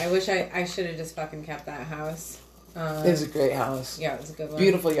 I wish I should have just fucking kept that house. It was a great house. Yeah, it was a good one.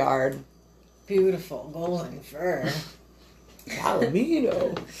 Beautiful yard. Beautiful golden fur.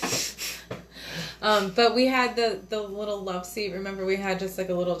 Palomino. But we had the little love seat. Remember, we had just like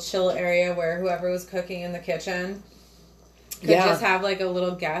a little chill area where whoever was cooking in the kitchen could just have like a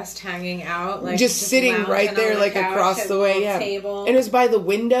little guest hanging out, like just sitting right there, like across the way. Yeah, table. And it was by the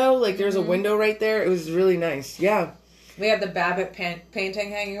window. Like there's a window right there. It was really nice. Yeah, we had the Babbitt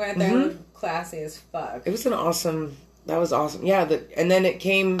painting hanging right there. Mm-hmm. Classy as fuck. It was that was awesome. Yeah, and then it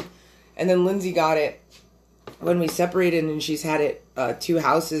came, and then Lindsay got it when we separated, and she's had it 2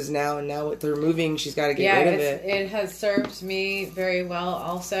 houses now, and now with her moving, she's got to get rid of it. It has served me very well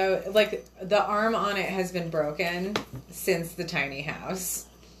also. Like, the arm on it has been broken since the tiny house.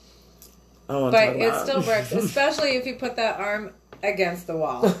 But it still works, especially if you put that arm against the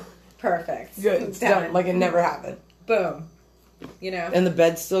wall. Perfect. Good. It's done. Like it never happened. Boom. You know? And the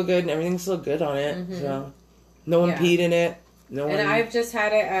bed's still good, and everything's still good on it. Mm-hmm. So, no one peed in it. I've just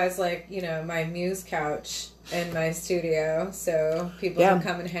had it as, like, you know, my muse couch in my studio, so people can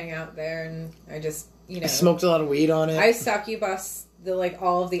come and hang out there, and I just, you know... I smoked a lot of weed on it. I succubus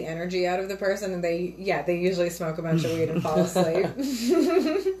all of the energy out of the person, and they usually smoke a bunch of weed and fall asleep.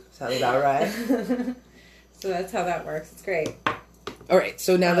 Sounds about right. So that's how that works. It's great. Alright,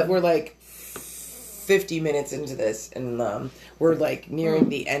 so now that we're, like, 50 minutes into this, and we're, like, nearing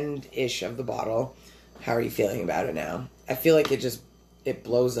the end-ish of the bottle, how are you feeling about it now? I feel like it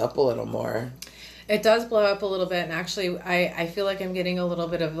blows up a little more. It does blow up a little bit, and actually, I feel like I'm getting a little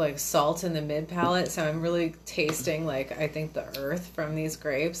bit of, like, salt in the mid-palate, so I'm really tasting, like, I think the earth from these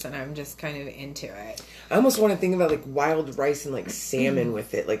grapes, and I'm just kind of into it. I almost want to think about, like, wild rice and, like, salmon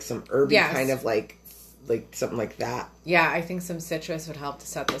with it, like, some herby kind of, like something like that. Yeah, I think some citrus would help to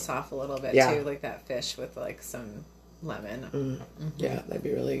set this off a little bit, too, like that fish with, like, some lemon. Mm-hmm. Yeah, that'd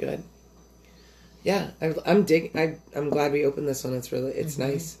be really good. Yeah, I'm glad we opened this one. It's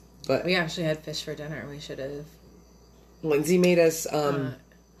nice. But we actually had fish for dinner. We should have. Lindsay made us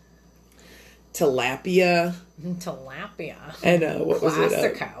tilapia. Tilapia. And what was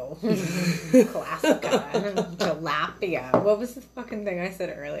it? Classica. Tilapia. What was the fucking thing I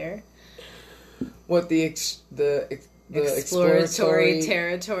said earlier? What the exploratory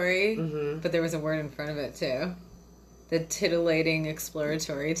territory. Mm-hmm. But there was a word in front of it too. The titillating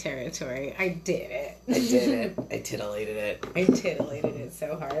exploratory territory. I did it. I titillated it. I titillated it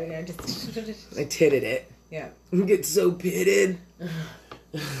so hard. And I titted it. Yeah. I get so pitted.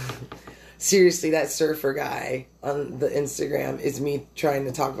 Seriously, that surfer guy on the Instagram is me trying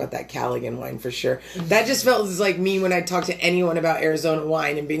to talk about that Callaghan wine for sure. That just felt like me when I talk to anyone about Arizona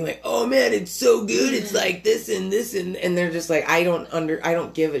wine and being like, oh man, it's so good. It's like this and this. And they're just like, I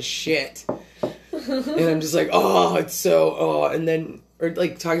don't give a shit. And I'm just like, and then, or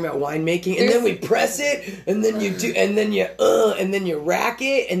like talking about winemaking, and then we press it, and then you do, and then you rack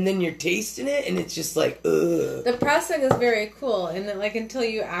it, and then you're tasting it, and it's just like, ugh. The pressing is very cool, and then, like, until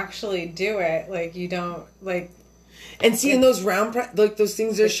you actually do it, like, you don't, like... And seeing those round, like, those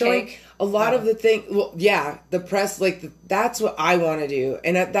things they're showing, a lot of the thing, well, yeah, the press, like, that's what I want to do,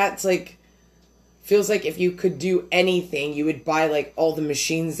 and that's, like... feels like if you could do anything, you would buy like all the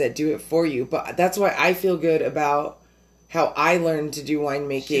machines that do it for you. But that's why I feel good about how I learned to do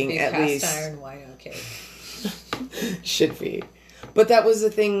winemaking. At least cast iron wine, okay. Should be. But that was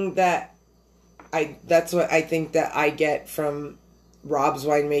the thing that that's what I think that I get from Rob's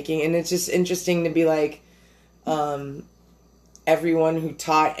winemaking. And it's just interesting to be like, everyone who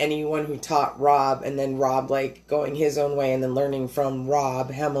taught anyone who taught Rob, and then Rob like going his own way and then learning from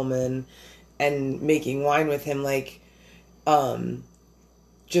Rob Hemmelman and making wine with him, like,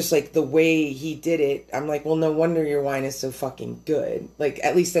 just like the way he did it. I'm like, well, no wonder your wine is so fucking good. Like,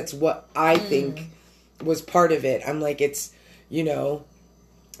 at least that's what I think was part of it. I'm like, it's, you know,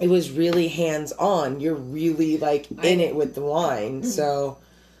 it was really hands-on. You're really like in it with the wine. So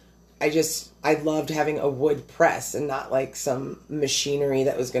I loved having a wood press and not like some machinery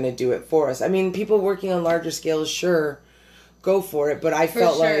that was going to do it for us. I mean, people working on larger scales, sure, go for it. But I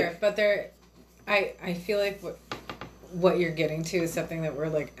felt like, but I feel like what you're getting to is something that we're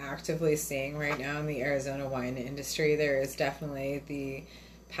like actively seeing right now in the Arizona wine industry. There is definitely the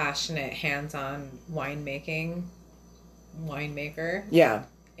passionate, hands-on winemaker. yeah.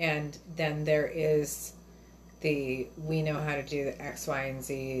 And then there is we know how to do the X, Y, and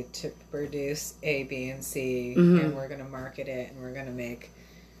Z to produce A, B, and C, and we're going to market it, and we're going to make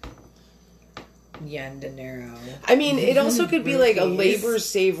yen dinero. I mean, it also could be like a labor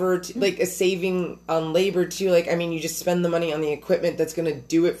saver, like a saving on labor too. Like, I mean, you just spend the money on the equipment that's going to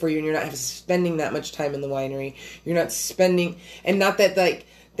do it for you, and you're not spending that much time in the winery. You're not spending, and not that like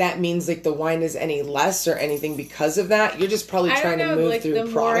that means like the wine is any less or anything because of that. You're just probably trying to move like, through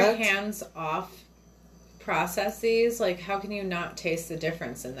the product. more hands off processes, like, how can you not taste the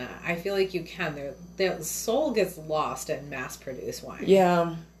difference in that? I feel like you can. The soul gets lost in mass produced wine.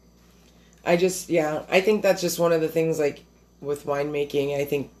 Yeah. I think that's just one of the things, like, with winemaking, I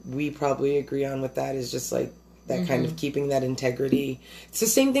think we probably agree on with that, is just, like, that kind of keeping that integrity. It's the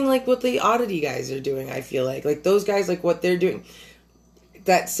same thing, like, what the Oddity guys are doing, I feel like. Like, those guys, like, what they're doing,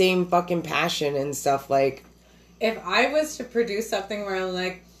 that same fucking passion and stuff, like... If I was to produce something where I'm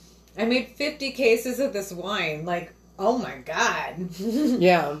like, I made 50 cases of this wine, like, oh my God.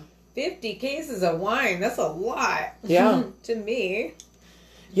 Yeah. 50 cases of wine, that's a lot. Yeah. To me.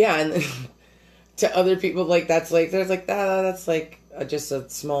 Yeah, and to other people, like, that's like, there's like, that's like just a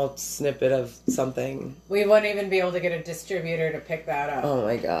small snippet of something. We wouldn't even be able to get a distributor to pick that up. Oh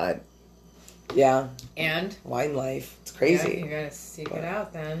my God. Yeah. And? Wine life. It's crazy. Yeah, you gotta seek it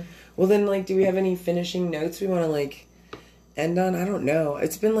out then. Well, then, like, do we have any finishing notes we want to, like, end on? I don't know.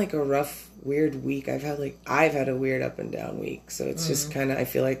 It's been, like, a rough, weird week. I've had a weird up and down week. So it's just kind of, I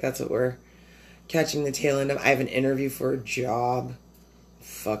feel like that's what we're catching the tail end of. I have an interview for a job.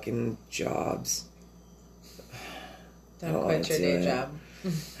 Fucking jobs. Don't quit your day job.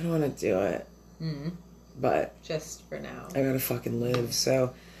 I don't want to do it. But just for now. I gotta fucking live.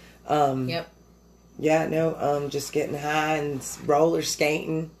 So, yep. Yeah, no, just getting high and roller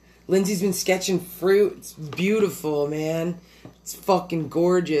skating. Lindsay's been sketching fruit. It's beautiful, man. It's fucking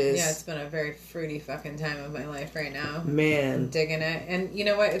gorgeous. Yeah, it's been a very fruity fucking time of my life right now. Man. I'm digging it. And you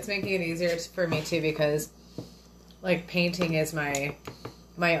know what? It's making it easier for me, too, because, like, painting is my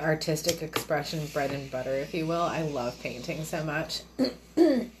artistic expression, bread and butter, if you will. I love painting so much.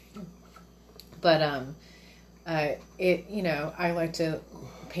 But, I like to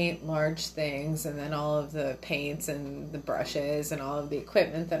paint large things, and then all of the paints and the brushes and all of the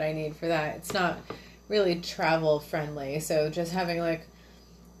equipment that I need for that. It's not really travel friendly, so just having like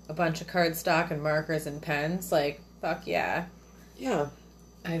a bunch of cardstock and markers and pens, like, fuck yeah. Yeah.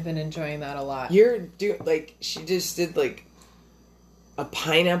 I've been enjoying that a lot. She just did like a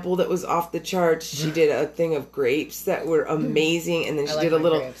pineapple that was off the charts. She did a thing of grapes that were amazing, and then she did a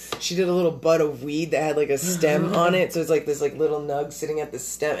little bud of weed that had like a stem on it. So it's like this like little nug sitting at the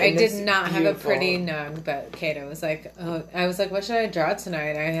stem. I did not have a pretty nug, but Kato was like, "Oh," I was like, "What should I draw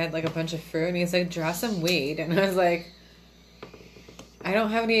tonight?" I had like a bunch of fruit, and he's like, "Draw some weed," and I was like, "I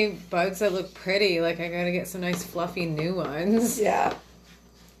don't have any bugs that look pretty. Like, I gotta get some nice fluffy new ones." Yeah.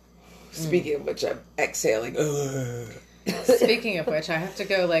 Speaking of which, I'm exhaling. Speaking of which, I have to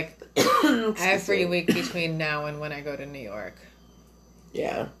go like every week between now and when I go to New York.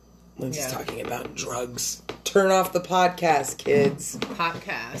 Yeah. Lindsay's talking about drugs. Turn off the podcast, kids.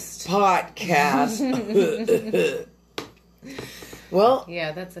 Podcast. Well.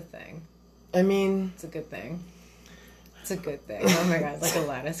 Yeah, that's a thing. I mean. It's a good thing. It's a good thing. Oh my God, like a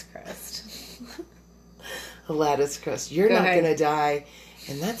lattice crust. A lattice crust. You're not going to die,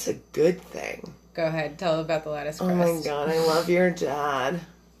 and that's a good thing. Go ahead. Tell about the lattice crust. Oh my God, I love your dad.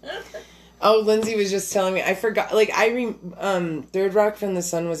 Oh, Lindsay was just telling me. I forgot. Like, Third Rock from the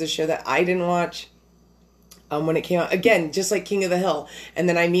Sun was a show that I didn't watch when it came out. Again, just like King of the Hill. And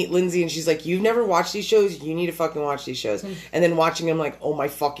then I meet Lindsay and she's like, you've never watched these shows? You need to fucking watch these shows. And then watching them, like, oh my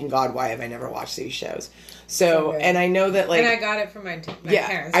fucking God, why have I never watched these shows? So and I know that, like... And I got it from my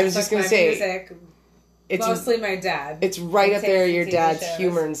parents. I was just going to say... Music, it's mostly my dad. It's right up there, your dad's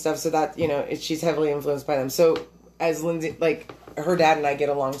humor and stuff. So that, you know, she's heavily influenced by them. So as Lindsay, like, her dad and I get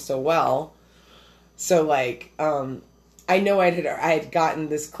along so well. So, like, I know I had gotten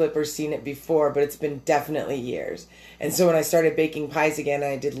this clip or seen it before, but it's been definitely years. And so when I started baking pies again,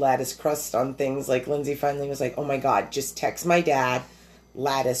 I did lattice crust on things. Like, Lindsay finally was like, oh my God, just text my dad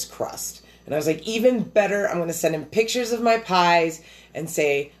lattice crust. And I was like, even better, I'm going to send him pictures of my pies and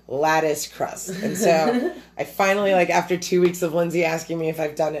say lattice crust. And so I finally, like, after 2 weeks of Lindsay asking me if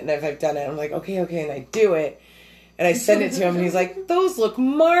I've done it, and if I've done it, I'm like, okay, and I do it. And I send it to him, and he's like, those look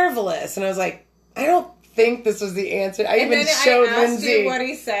marvelous. And I was like, I don't think this was the answer. I even showed Lindsay. You what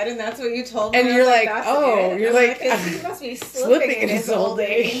he said, and that's what you told me. And you're like, oh, you're like, he must be slipping in his old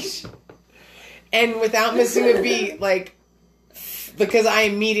age. And without missing a beat, like, because I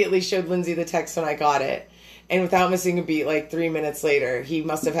immediately showed Lindsay the text when I got it. And without missing a beat, like 3 minutes later, he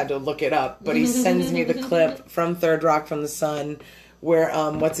must have had to look it up. But he sends me the clip from Third Rock from the Sun where,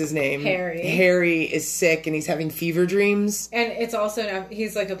 what's his name? Harry is sick and he's having fever dreams. And it's also,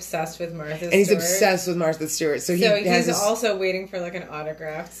 he's like obsessed with Martha Stewart. And he's obsessed with Martha Stewart. So he's also waiting for like an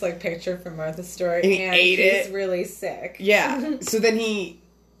autographed like picture from Martha Stewart. And he ate it. He's really sick. Yeah. So then he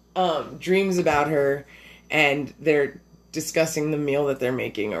dreams about her and they're discussing the meal that they're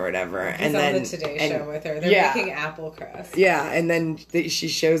making or whatever. He's and on then the Today Show with her. They're making apple crust. Yeah, and then she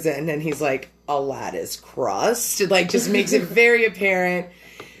shows it, and then he's like, a lattice crust. It, like, just makes it very apparent.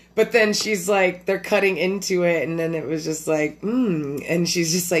 But then she's like, they're cutting into it, and then it was just like, and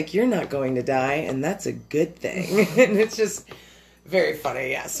she's just like, you're not going to die, and that's a good thing. And it's just very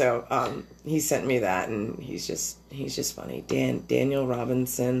funny, yeah. So he sent me that, and he's just funny. Daniel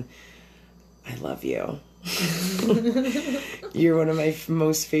Robinson, I love you. You're one of my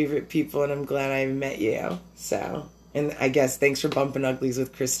most favorite people, and I'm glad I met you. So, and I guess thanks for bumping uglies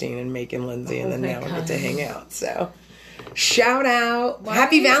with Christine and making Lindsay, and then now we get to hang out. So, shout out!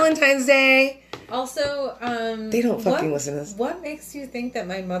 Happy Valentine's Day. Also, they don't fucking listen to this. What makes you think that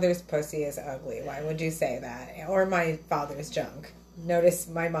my mother's pussy is ugly? Why would you say that? Or my father's junk? Notice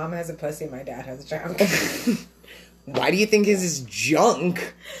my mom has a pussy, my dad has junk. Why do you think his is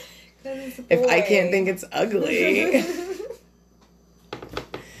junk? If I can't think it's ugly.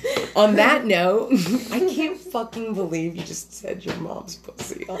 On that note, I can't fucking believe you just said your mom's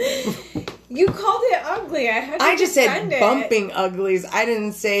pussy. You called it ugly. I just said bumping uglies. I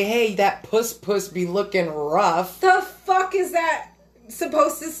didn't say, hey, that puss be looking rough. The fuck is that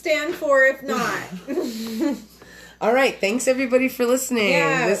supposed to stand for if not? All right, thanks everybody for listening.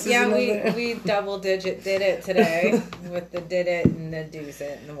 Yeah, we double digit did it today with the did it and the do's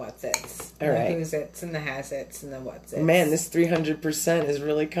it and the what's it's. All right. The who's it's and the has it's and the what's it's. Man, this 300% is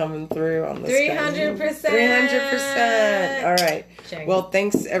really coming through on this. 300%. 300%. All right. Check. Well,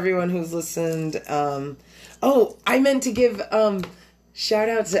 thanks everyone who's listened. I meant to give shout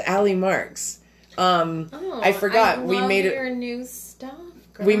out to Allie Marks. I forgot. We made your new stuff.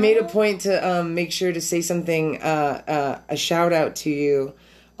 Girl. We made a point to make sure to say something, a shout out to you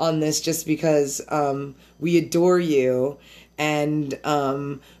on this, just because we adore you, and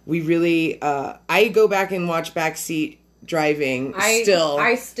we really. I go back and watch Backseat Driving. I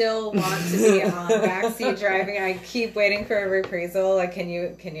still want to be on Backseat Driving. I keep waiting for a reprisal. Like, can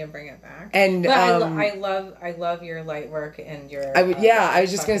you bring it back? And but I love your light work and your. I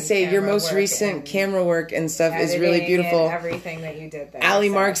was just gonna say your most recent camera work and stuff is really beautiful. And everything that you did there. Allie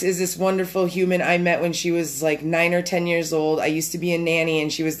Marks is this wonderful human I met when she was like 9 or 10 years old. I used to be a nanny,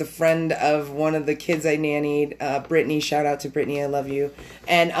 and she was the friend of one of the kids I nannied. Brittany, shout out to Brittany, I love you.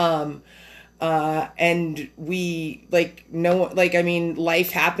 And we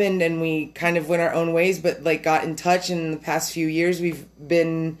life happened and we kind of went our own ways, but like got in touch. And in the past few years, we've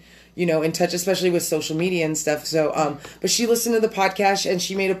been, in touch, especially with social media and stuff. So, but she listened to the podcast and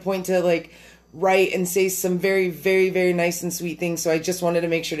she made a point to like write and say some very, very, very nice and sweet things. So I just wanted to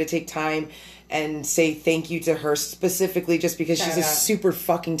make sure to take time and say thank you to her specifically, just because she's a super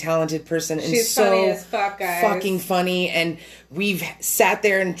fucking talented person and she's so funny as fuck, guys. Fucking funny. And we've sat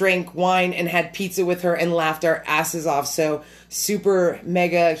there and drank wine and had pizza with her and laughed our asses off. So super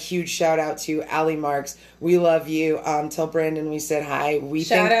mega huge shout out to Allie Marks. We love you. Tell Brandon we said hi.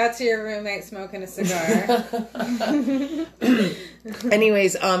 Shout out to your roommate smoking a cigar.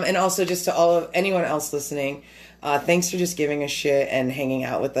 Anyways, and also just to anyone else listening. Thanks for just giving us shit and hanging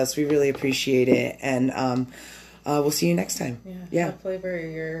out with us. We really appreciate it. And we'll see you next time. Yeah. Hopefully we're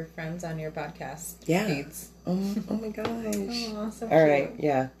your friends on your podcast feeds. Oh my gosh. Oh, so all cute. Right.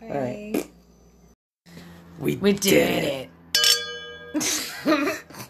 Yeah. Bye. All right. We did it.